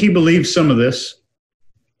 I think he believes some of this.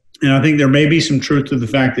 And I think there may be some truth to the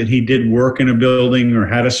fact that he did work in a building or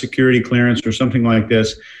had a security clearance or something like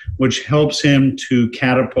this, which helps him to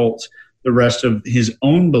catapult the rest of his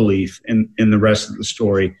own belief in the rest of the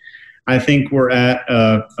story. I think we're at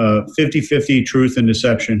 50-50 truth and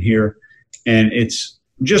deception here. And it's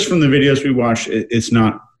just from the videos we watched, it's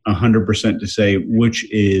not 100% to say which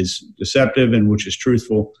is deceptive and which is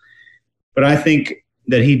truthful. But I think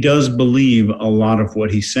that he does believe a lot of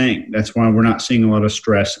what he's saying. That's why we're not seeing a lot of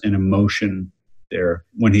stress and emotion there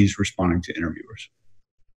when he's responding to interviewers.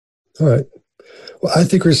 All right. Well, I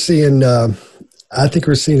think we're seeing a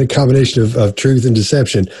combination of truth and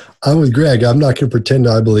deception. I'm with Greg. I'm not going to pretend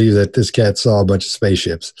I believe that this cat saw a bunch of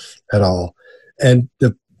spaceships at all. And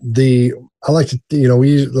I like to,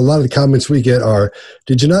 a lot of the comments we get are,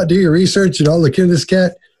 did you not do your research and not look into this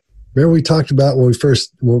cat? Remember we talked about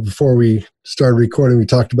before we started recording, we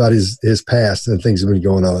talked about his past and things that have been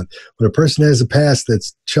going on. When a person has a past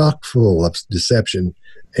that's chock full of deception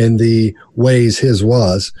in the ways his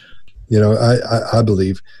was, I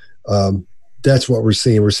believe that's what we're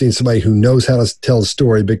seeing. We're seeing somebody who knows how to tell a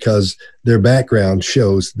story because their background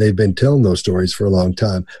shows they've been telling those stories for a long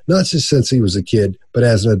time, not just since he was a kid, but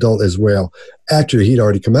as an adult as well. After he'd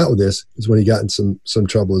already come out with this is when he got in some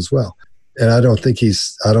trouble as well. And I don't think he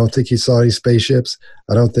saw any spaceships.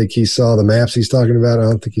 I don't think he saw the maps he's talking about. I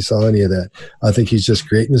don't think he saw any of that. I think he's just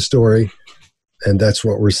creating a story, and that's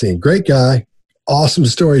what we're seeing. Great guy, awesome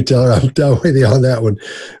storyteller. I'm down with you on that one,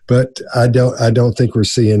 but I don't think we're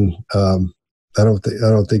seeing. I don't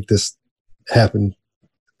think this happened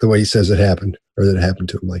the way he says it happened, or that it happened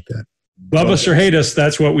to him like that. Love us or hate us,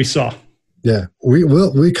 that's what we saw. Yeah,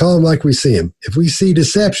 we call him like we see him. If we see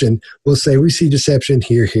deception, we'll say we see deception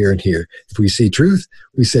here, here, and here. If we see truth,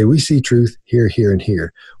 we say we see truth here, here, and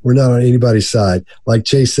here. We're not on anybody's side. Like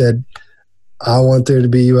Chase said, I want there to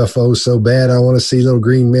be UFOs so bad. I want to see little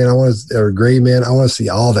green men. Or gray men. I want to see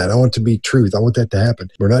all that. I want it to be truth. I want that to happen.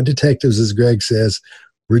 We're not detectives, as Greg says.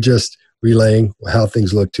 We're just relaying how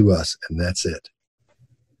things look to us, and that's it.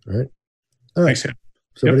 All right. All right. Thanks.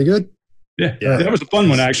 So pretty good. Yeah, that was a fun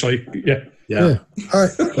one, actually. Yeah. All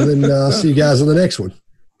right. Well, then I'll see you guys on the next one.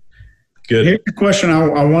 Good. Here's the question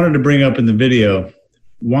I wanted to bring up in the video.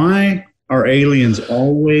 Why are aliens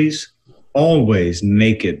always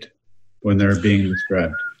naked when they're being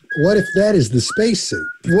described? What if that is the spacesuit?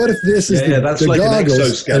 What if this is the like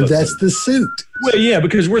goggles and that's the suit? Well, yeah,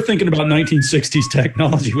 because we're thinking about 1960s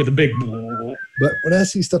technology with a big... But when I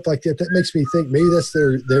see stuff like that, that makes me think maybe that's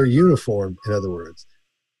their uniform, in other words.